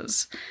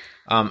preferences.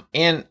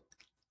 And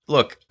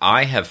look,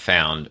 I have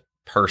found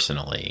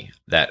personally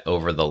that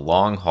over the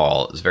long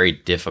haul, it's very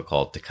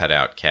difficult to cut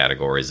out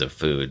categories of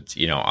foods.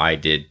 I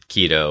did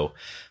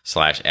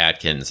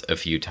keto/Atkins a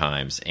few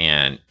times,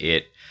 and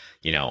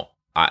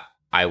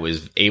I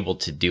was able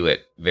to do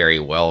it very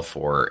well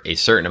for a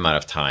certain amount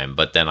of time,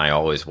 but then I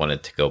always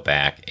wanted to go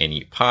back and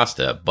eat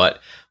pasta. But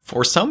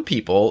for some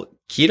people,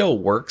 keto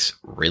works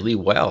really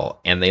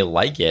well and they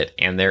like it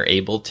and they're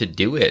able to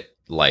do it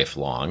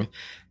lifelong.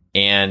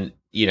 And,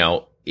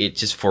 it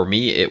just, for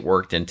me, it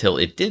worked until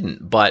it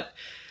didn't. But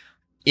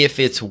if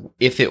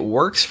it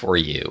works for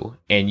you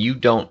and you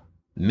don't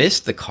miss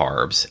the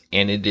carbs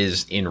and it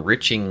is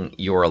enriching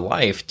your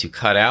life to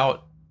cut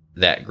out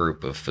that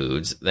group of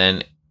foods,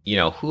 then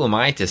who am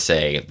I to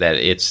say that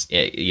it's,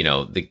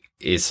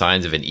 is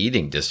signs of an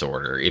eating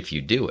disorder if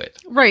you do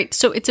it? Right.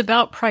 So it's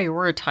about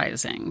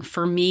prioritizing.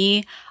 For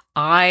me,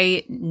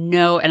 I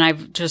know, and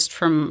I've just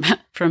from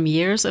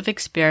years of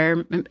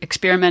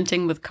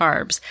experimenting with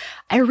carbs,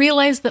 I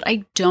realized that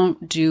I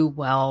don't do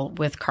well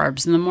with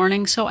carbs in the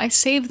morning, so I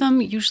save them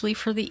usually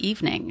for the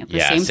evening.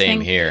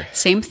 Same here.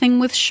 Same thing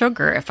with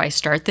sugar. If I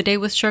start the day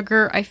with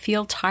sugar, I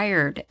feel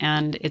tired,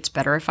 and it's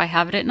better if I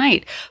have it at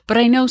night. But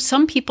I know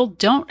some people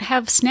don't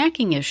have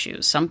snacking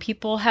issues. Some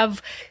people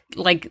have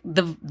like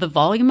the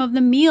volume of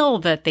the meal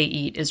that they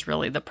eat is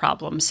really the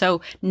problem. So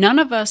none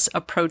of us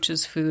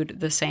approaches food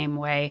the same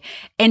way.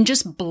 And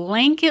just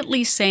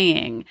blanketly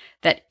saying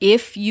that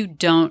if you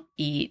don't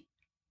eat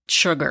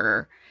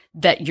sugar,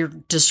 that you're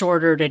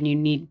disordered and you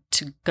need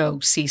to go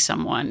see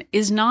someone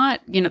is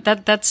not,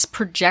 that's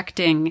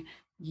projecting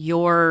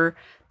your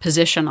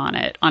position on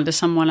it onto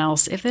someone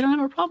else. If they don't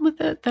have a problem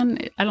with it, then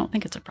I don't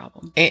think it's a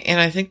problem.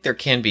 And I think there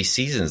can be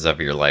seasons of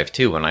your life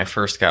too. When I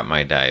first got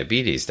my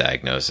diabetes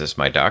diagnosis,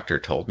 my doctor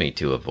told me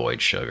to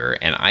avoid sugar,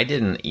 and I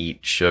didn't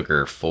eat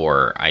sugar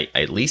for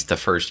at least the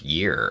first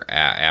year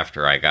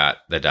after I got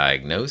the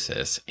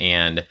diagnosis.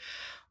 And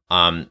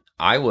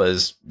I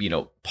was,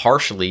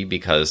 partially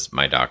because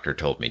my doctor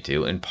told me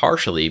to, and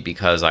partially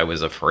because I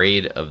was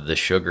afraid of the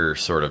sugar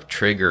sort of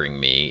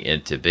triggering me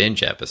into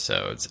binge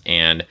episodes.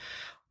 And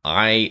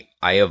I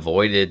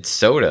avoided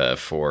soda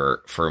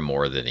for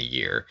more than a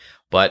year,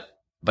 but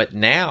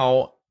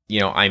now,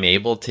 I'm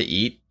able to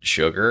eat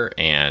sugar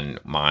and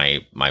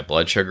my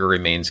blood sugar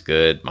remains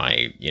good.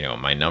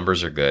 My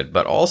numbers are good,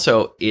 but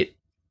also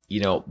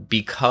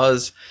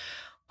because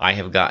I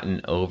have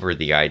gotten over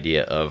the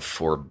idea of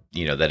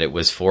that it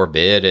was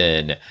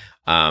forbidden,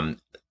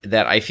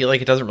 that I feel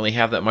like it doesn't really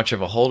have that much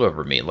of a hold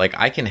over me. Like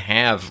I can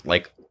have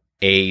like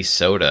a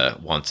soda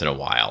once in a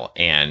while,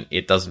 and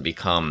it doesn't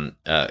become,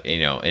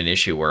 an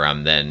issue where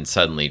I'm then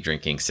suddenly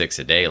drinking 6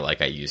 a day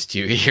like I used to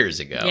years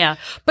ago. Yeah.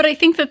 But I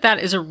think that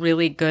is a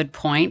really good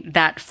point,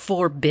 that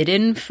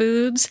forbidden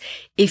foods,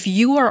 if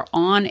you are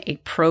on a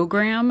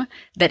program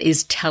that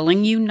is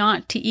telling you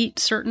not to eat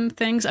certain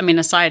things, I mean,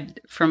 aside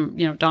from,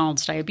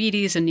 Donald's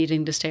diabetes and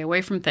needing to stay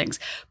away from things,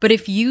 but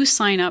if you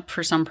sign up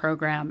for some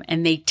program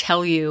and they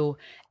tell you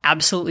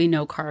absolutely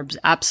no carbs,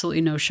 absolutely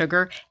no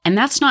sugar, and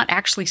that's not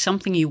actually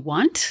something you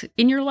want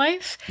in your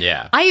life.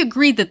 Yeah. I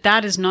agree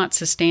that is not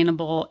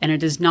sustainable, and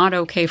it is not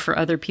okay for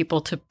other people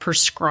to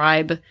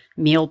prescribe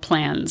meal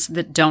plans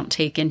that don't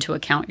take into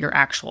account your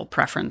actual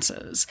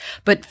preferences.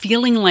 But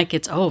feeling like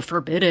it's,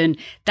 forbidden,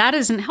 that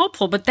isn't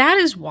helpful. But that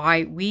is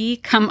why we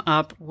come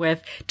up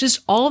with just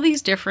all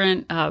these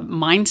different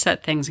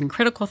mindset things and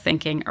critical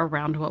thinking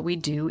around what we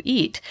do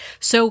eat.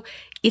 So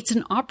it's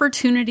an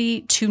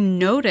opportunity to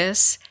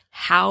notice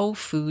how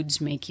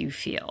foods make you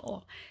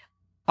feel.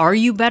 Are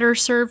you better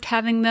served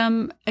having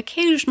them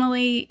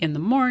occasionally, in the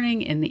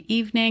morning, in the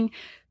evening?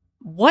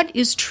 What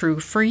is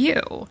true for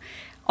you?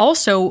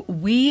 Also,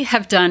 we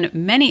have done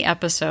many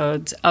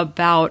episodes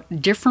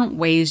about different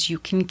ways you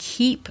can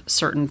keep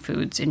certain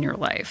foods in your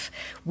life.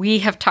 We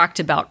have talked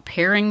about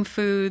pairing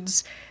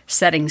foods,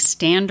 setting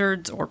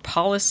standards or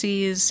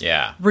policies,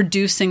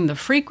 reducing the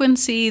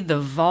frequency,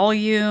 the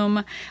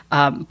volume,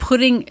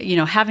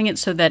 having it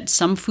so that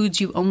some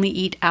foods you only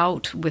eat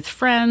out with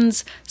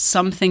friends,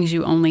 some things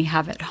you only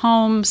have at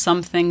home,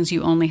 some things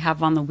you only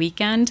have on the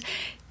weekend.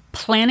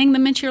 Planning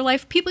them into your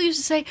life. People used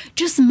to say,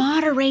 just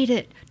moderate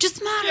it.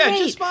 Just moderate.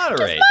 Yeah, just moderate.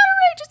 Just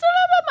moderate. Just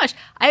not that much.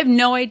 I have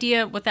no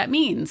idea what that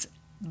means.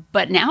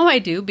 But now I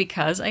do,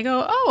 because I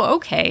go,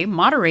 okay,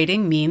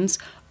 moderating means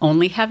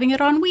only having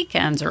it on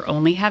weekends, or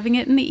only having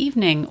it in the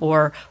evening,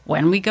 or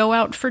when we go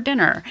out for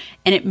dinner.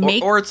 And it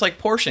makes... Or it's like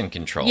portion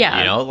control,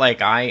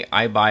 Like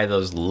I buy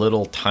those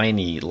little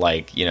tiny,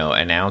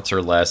 an ounce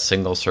or less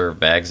single-serve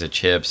bags of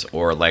chips,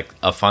 or like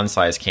a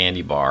fun-size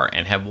candy bar,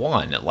 and have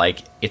one.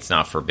 Like, it's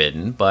not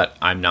forbidden, but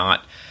I'm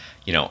not...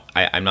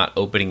 I'm not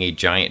opening a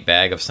giant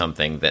bag of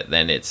something that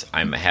then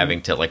I'm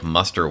having to like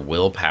muster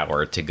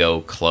willpower to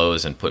go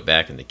close and put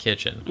back in the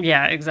kitchen.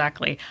 Yeah,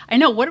 exactly. I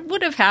know. What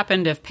would have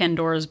happened if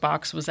Pandora's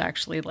box was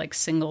actually like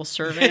single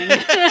serving?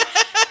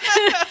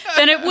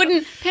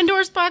 Then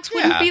Pandora's box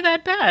wouldn't be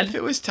that bad. If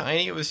it was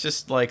tiny, it was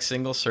just like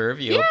single serve.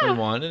 You open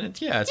one and it's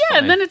fine.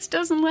 And then it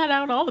doesn't let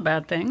out all the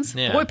bad things.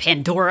 Yeah. Boy,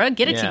 Pandora,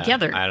 get it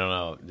together. I don't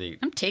know.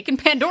 I'm taking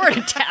Pandora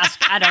to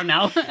task. I don't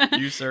know.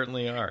 You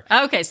certainly are.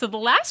 Okay, so the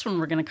last one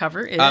we're going to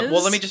cover is...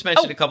 well, let me just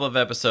mention a couple of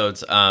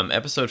episodes.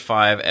 Episode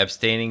 5,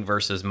 Abstaining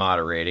versus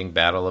Moderating,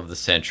 Battle of the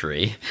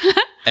Century.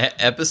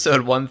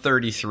 Episode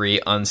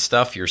 133,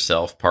 Unstuff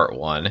Yourself, Part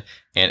 1.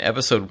 And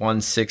episode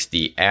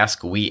 160,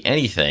 Ask We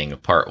Anything,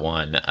 Part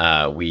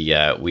 1. We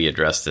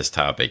addressed this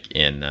topic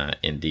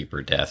in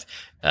deeper depth.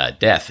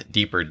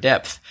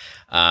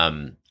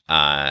 And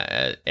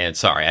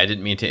sorry, I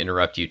didn't mean to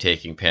interrupt you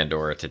taking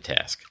Pandora to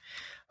task.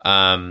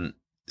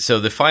 So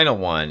the final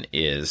one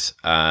is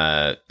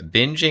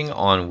binging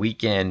on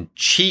weekend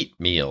cheat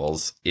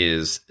meals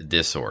is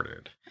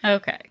disordered.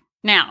 Okay.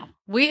 Now,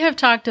 we have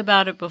talked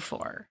about it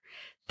before.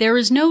 There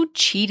is no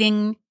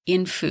cheating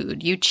in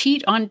food. You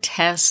cheat on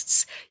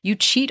tests. You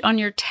cheat on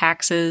your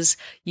taxes.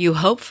 You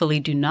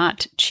hopefully do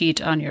not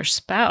cheat on your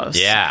spouse.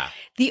 Yeah.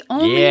 The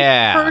only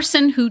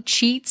person who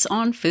cheats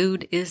on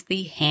food is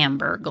the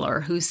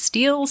Hamburglar, who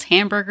steals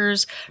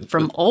hamburgers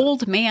from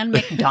Old Man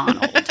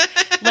McDonald.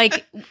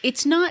 Like,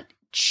 it's not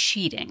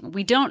cheating.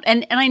 We don't,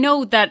 and I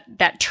know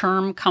that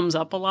term comes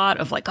up a lot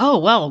of like, oh,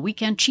 well, a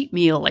weekend cheat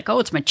meal, like, oh,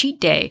 it's my cheat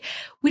day.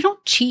 We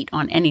don't cheat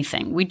on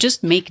anything. We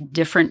just make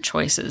different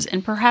choices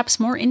and perhaps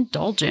more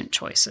indulgent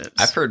choices.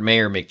 I've heard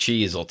Mayor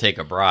McCheese will take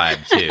a bribe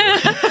too.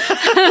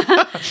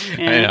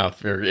 I know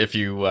if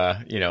you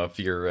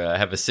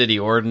have a city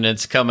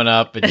ordinance coming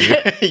up and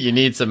you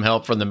need some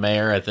help from the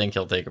mayor, I think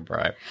he'll take a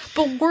bribe.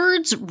 But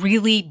words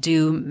really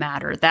do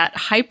matter. That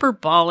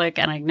hyperbolic,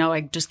 and I know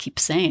I just keep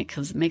saying it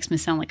because it makes me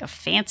sound like a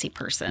fancy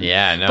person.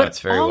 Yeah, no, but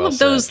it's very all well of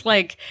those said.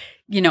 like,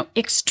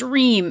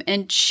 extreme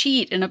and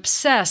cheat and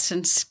obsess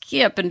and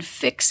skip and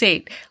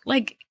fixate,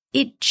 like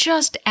it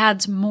just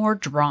adds more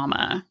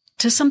drama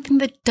to something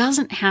that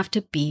doesn't have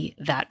to be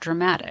that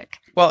dramatic.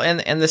 Well,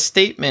 and the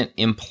statement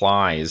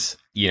implies,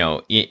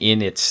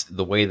 in its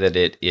the way that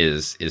it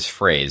is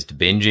phrased,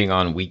 binging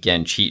on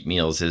weekend cheat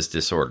meals is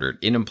disordered.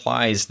 It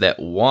implies that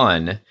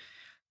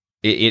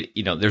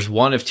there's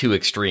one of two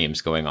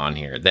extremes going on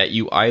here, that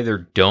you either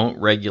don't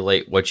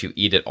regulate what you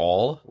eat at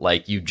all,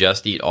 like you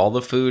just eat all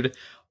the food,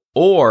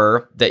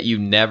 or that you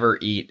never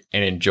eat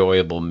an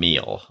enjoyable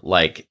meal,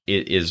 like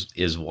it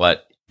is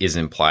what is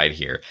implied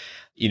here.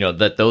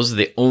 That those are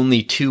the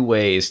only two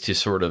ways to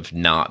sort of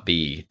not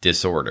be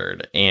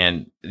disordered.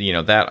 And,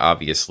 that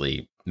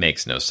obviously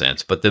makes no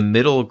sense. But the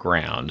middle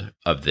ground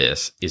of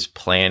this is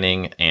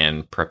planning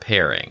and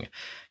preparing.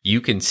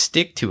 You can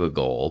stick to a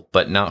goal,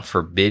 but not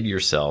forbid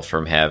yourself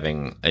from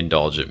having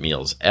indulgent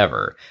meals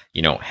ever.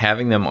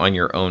 Having them on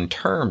your own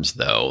terms,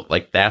 though,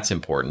 like that's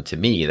important to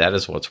me. That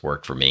is what's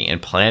worked for me.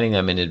 And planning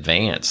them in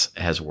advance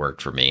has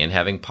worked for me. And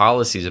having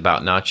policies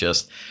about not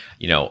just,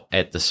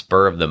 at the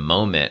spur of the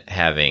moment,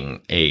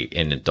 having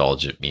an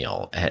indulgent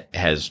meal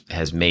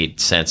has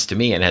made sense to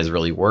me and has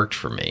really worked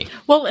for me.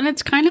 Well, and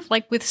it's kind of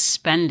like with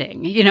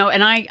spending,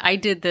 and I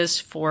did this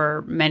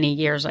for many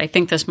years. I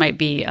think this might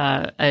be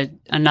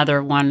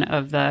another one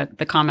of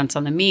the comments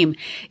on the meme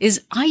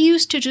is I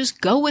used to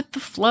just go with the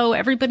flow.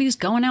 Everybody's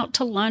going out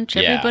to lunch.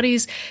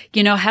 Everybody's,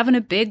 having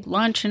a big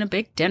lunch and a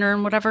big dinner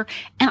and whatever.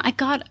 And I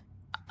got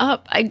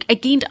up. I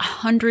gained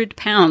 100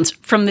 pounds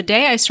from the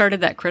day I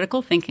started that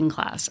critical thinking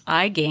class.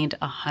 I gained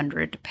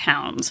 100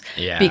 pounds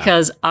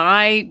because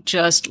I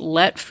just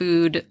let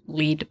food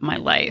lead my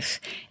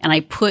life and I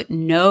put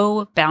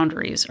no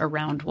boundaries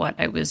around what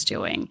I was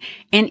doing.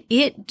 And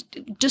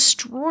it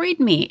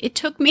destroyed me. It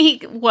took me,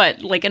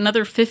 like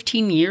another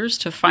 15 years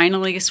to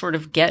finally sort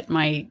of get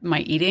my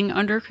eating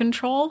under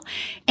control.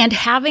 And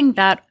having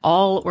that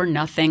all or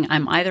nothing,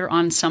 I'm either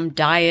on some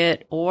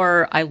diet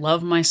or I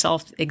love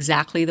myself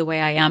exactly the way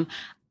I am.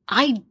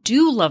 I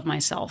do love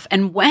myself.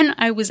 And when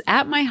I was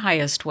at my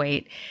highest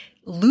weight,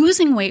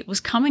 losing weight was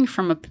coming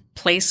from a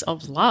place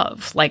of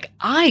love. Like,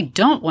 I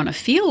don't want to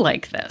feel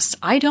like this.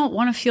 I don't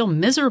want to feel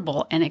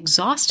miserable and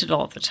exhausted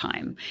all the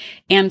time.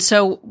 And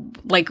so,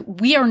 like,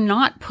 we are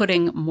not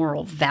putting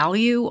moral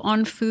value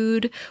on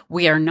food.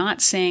 We are not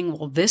saying,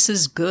 well, this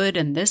is good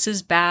and this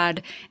is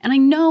bad. And I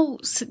know,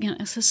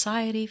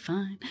 society,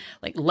 fine.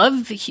 Like,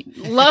 love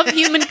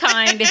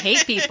humankind,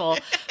 hate people.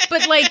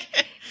 But,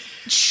 like,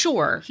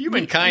 sure.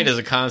 Humankind as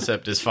a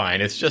concept is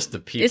fine. It's just the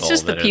people. It's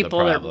just the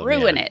people that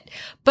ruin it.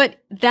 But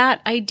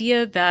that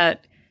idea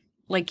that,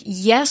 like,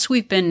 yes,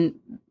 we've been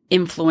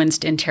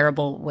influenced in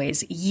terrible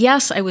ways.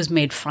 Yes, I was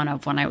made fun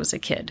of when I was a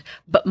kid,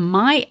 but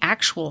my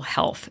actual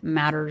health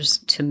matters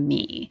to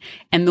me.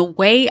 And the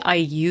way I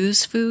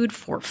use food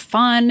for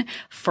fun,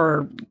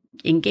 for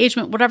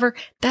engagement, whatever,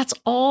 that's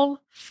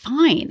all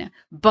fine.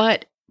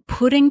 But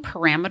putting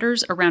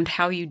parameters around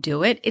how you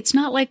do it. It's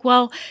not like,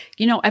 well,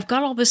 I've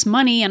got all this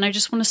money and I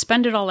just want to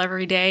spend it all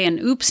every day. And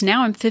oops,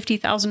 now I'm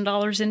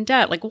 $50,000 in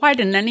debt. Like, why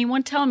didn't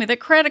anyone tell me that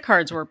credit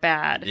cards were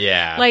bad?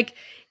 Yeah. Like,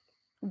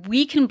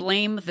 we can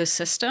blame the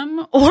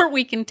system or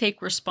we can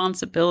take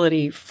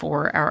responsibility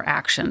for our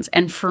actions.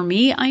 And for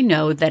me, I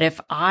know that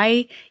if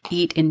I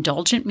eat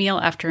indulgent meal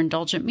after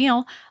indulgent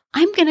meal,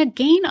 I'm going to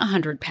gain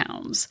 100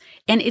 pounds.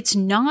 And it's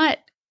not,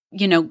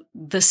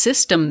 the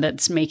system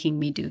that's making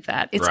me do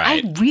that. It's,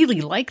 right. I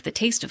really like the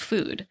taste of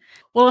food.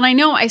 Well, and I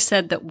know I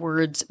said that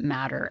words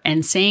matter,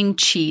 and saying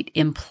cheat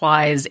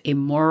implies a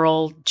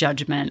moral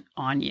judgment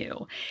on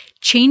you.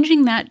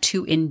 Changing that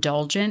to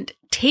indulgent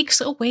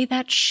takes away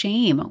that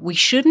shame. We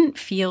shouldn't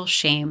feel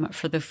shame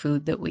for the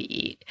food that we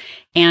eat.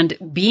 And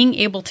being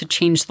able to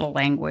change the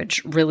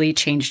language really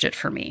changed it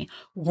for me.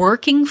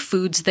 Working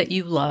foods that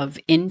you love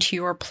into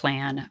your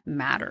plan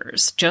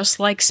matters. Just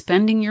like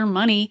spending your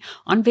money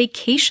on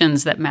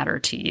vacations that matter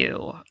to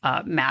you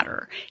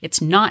matter.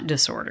 It's not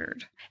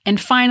disordered. And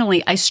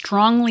finally, I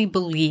strongly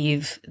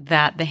believe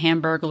that the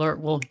Hamburglar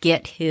will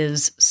get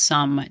his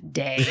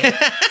someday.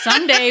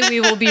 Someday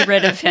we will be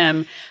rid of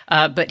him,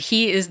 but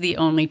he is the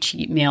only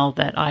cheat meal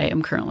that I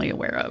am currently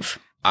aware of.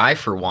 I,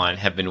 for one,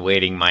 have been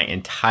waiting my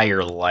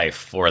entire life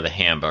for the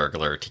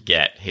Hamburglar to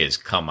get his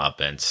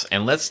comeuppance.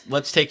 And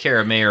let's take care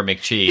of Mayor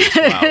McCheese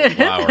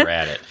while we're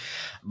at it.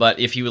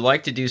 But if you would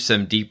like to do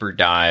some deeper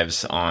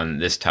dives on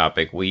this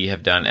topic, we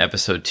have done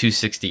episode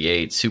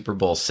 268, Super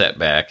Bowl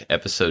Setback,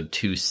 episode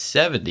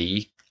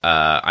 270,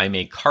 I'm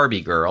a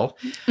Carby Girl.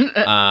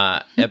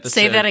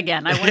 Say that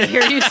again. I want to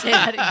hear you say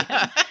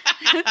that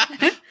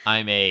again.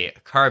 I'm a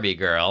Carby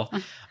Girl.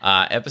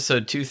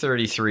 Episode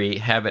 233,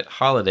 Habit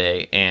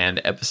Holiday,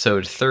 and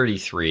episode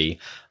 33,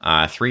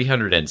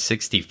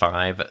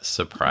 365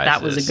 Surprises.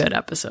 That was a good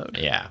episode.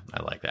 Yeah,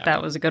 I like that.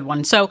 That was a good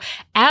one. So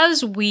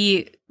as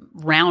we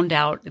round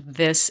out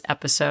this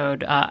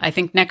episode, I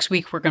think next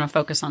week we're going to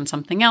focus on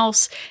something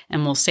else,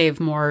 and we'll save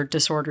more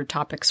disordered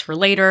topics for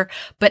later.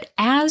 But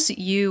as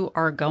you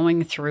are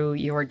going through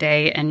your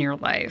day and your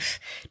life,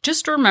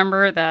 just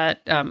remember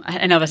that,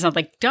 I know that's not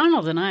like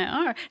Donald and I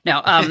are.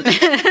 No,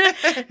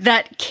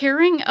 that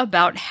caring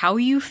about how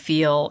you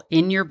feel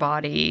in your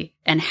body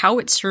and how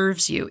it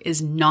serves you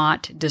is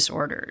not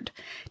disordered.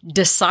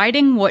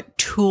 Deciding what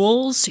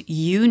tools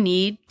you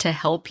need to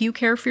help you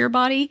care for your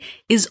body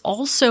is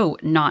also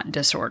not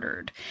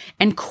disordered.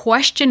 And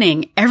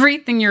questioning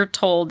everything you're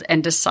told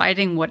and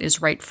deciding what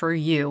is right for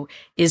you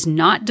is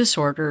not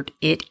disordered.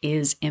 It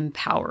is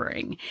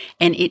empowering.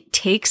 And it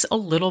takes a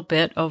little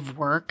bit of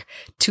work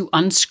to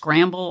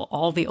unscramble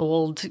all the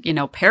old,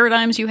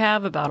 paradigms you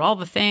have about all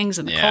the things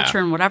and the culture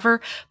and whatever.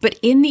 But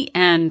in the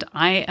end,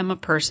 I am a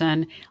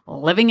person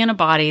living in a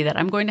body that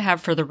I'm going to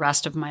have for the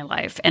rest of my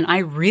life. And I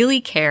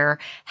really care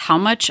how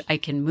much I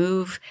can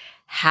move,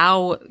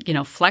 how,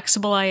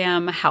 flexible I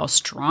am, how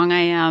strong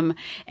I am,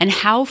 and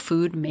how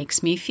food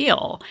makes me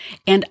feel.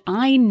 And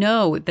I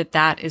know that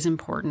that is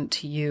important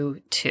to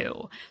you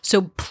too.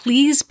 So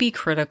please be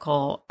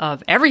critical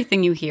of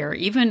everything you hear,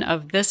 even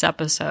of this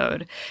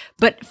episode,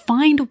 but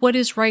find what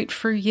is right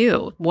for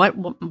you.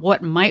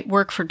 What might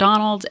work for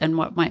Donald and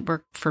what might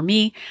work for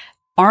me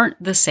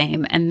aren't the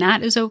same, and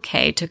that is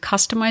okay. To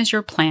customize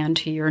your plan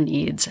to your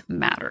needs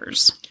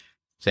matters.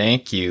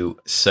 Thank you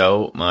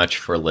so much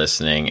for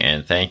listening,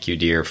 and thank you,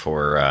 dear,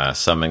 for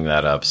summing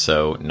that up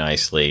so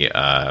nicely.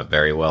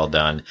 Very well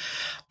done.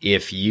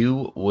 If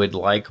you would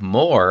like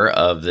more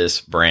of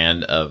this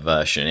brand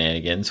of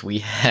shenanigans, we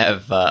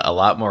have a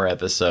lot more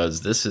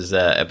episodes. This is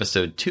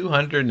episode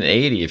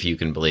 280, if you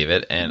can believe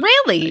it. And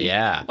really?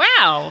 Yeah.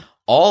 Wow.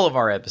 All of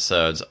our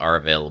episodes are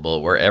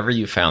available wherever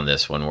you found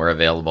this one. We're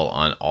available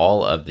on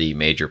all of the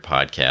major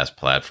podcast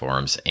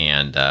platforms,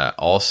 and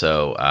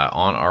also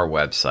on our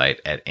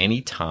website at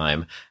any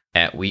time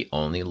at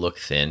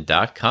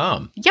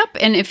weonlylookthin.com. Yep.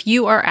 And if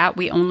you are at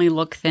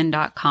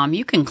weonlylookthin.com,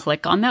 you can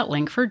click on that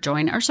link for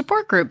Join Our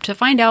Support Group to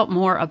find out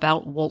more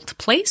about Wolt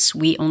Place.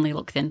 We Only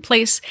Look Thin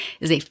Place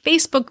is a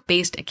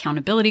Facebook-based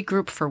accountability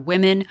group for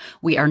women.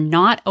 We are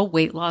not a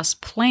weight loss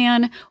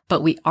plan,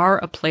 but we are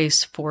a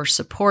place for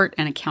support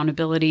and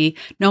accountability,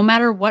 no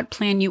matter what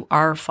plan you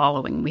are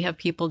following. We have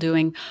people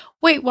doing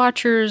Weight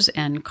Watchers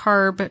and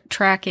carb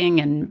tracking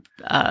and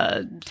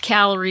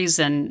calories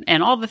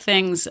and all the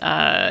things,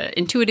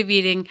 intuitive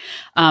eating.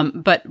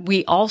 But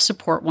we all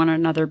support one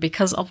another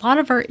because a lot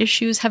of our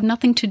issues have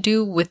nothing to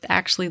do with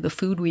actually the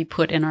food we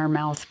put in our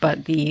mouth,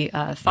 but the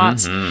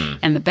thoughts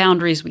and the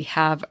boundaries we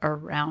have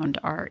around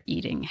our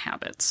eating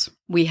habits.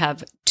 We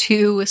have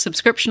 2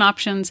 subscription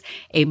options,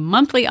 a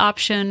monthly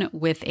option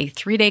with a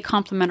 3-day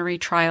complimentary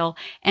trial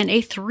and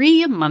a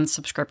 3-month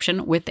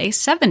subscription with a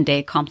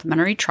 7-day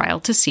complimentary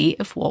trial to see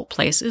if Wolt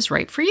Place is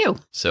right for you.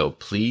 So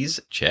please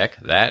check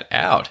that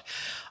out.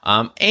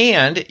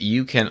 And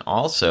you can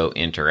also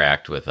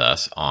interact with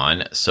us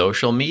on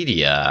social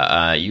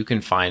media. You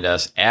can find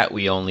us at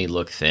We Only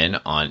Look Thin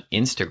on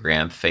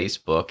Instagram,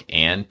 Facebook,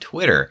 and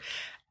Twitter.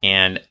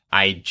 And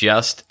I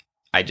just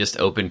I just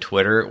opened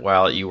Twitter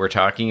while you were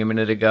talking a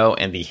minute ago,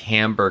 and the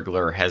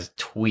Hamburglar has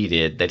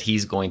tweeted that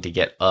he's going to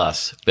get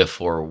us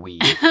before we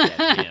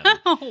get him.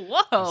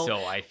 Whoa!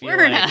 So I feel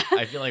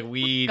like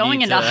we going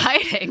need into to,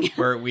 hiding.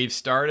 We've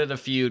started a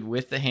feud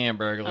with the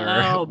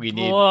Hamburglar. Oh, we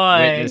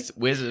boy.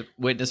 need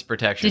witness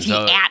protection. Did he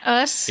at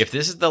us? If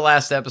this is the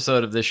last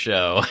episode of this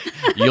show,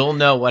 you'll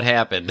know what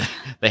happened.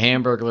 The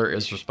Hamburglar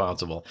is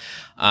responsible.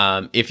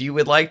 If you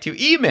would like to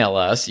email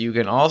us, you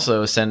can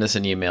also send us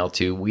an email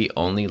to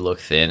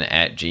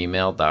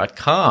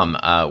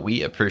weonlylookthin@gmail.com.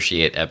 We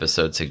appreciate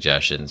episode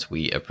suggestions.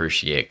 We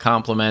appreciate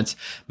compliments.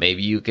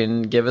 Maybe you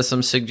can give us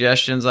some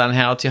suggestions on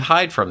how to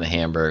hide from the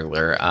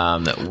Hamburglar.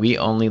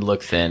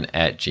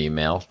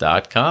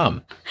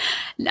 weonlylookthin@gmail.com.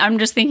 I'm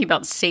just thinking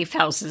about safe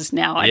houses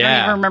now. I don't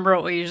even remember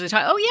what we usually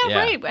talk. Oh, yeah,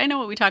 right. I know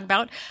what we talk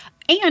about.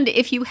 And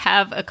if you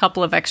have a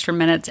couple of extra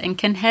minutes and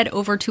can head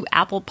over to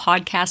Apple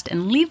Podcast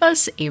and leave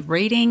us a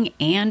rating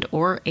and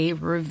or a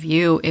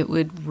review, it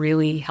would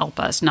really help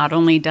us. Not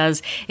only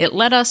does it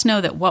let us know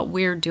that what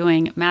we're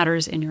doing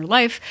matters in your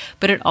life,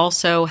 but it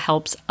also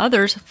helps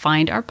others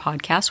find our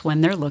podcast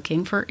when they're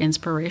looking for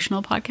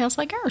inspirational podcasts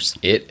like ours.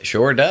 It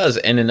sure does.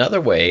 And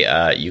another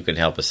way you can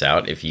help us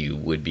out, if you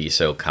would be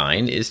so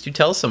kind, is to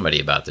tell somebody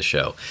about the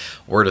show.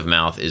 Word of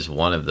mouth is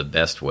one of the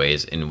best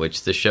ways in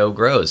which the show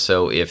grows.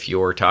 So if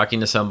you're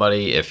talking to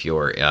somebody, if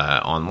you're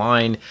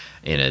online,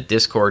 in a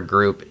Discord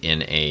group,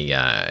 in a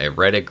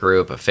Reddit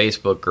group, a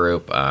Facebook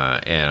group,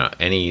 and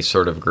any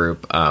sort of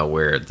group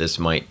where this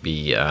might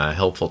be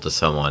helpful to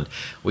someone,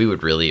 we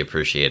would really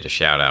appreciate a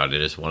shout out.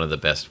 It is one of the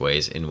best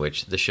ways in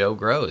which the show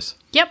grows.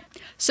 Yep.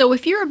 So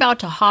if you're about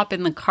to hop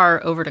in the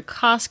car over to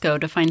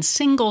Costco to find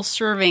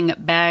single-serving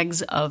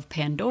bags of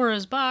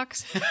Pandora's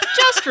Box,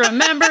 just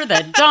remember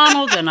that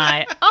Donald and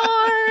I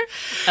are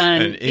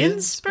an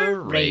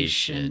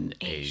inspiration.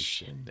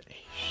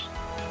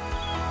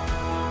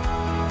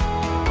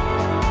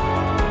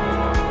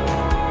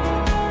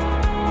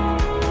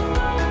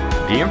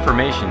 The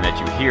information that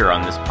you hear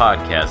on this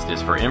podcast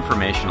is for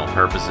informational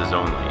purposes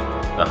only.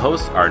 The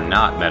hosts are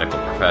not medical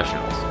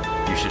professionals.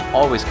 You should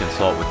always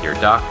consult with your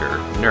doctor,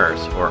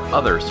 nurse, or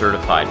other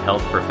certified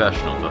health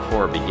professional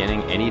before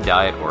beginning any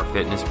diet or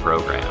fitness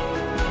program.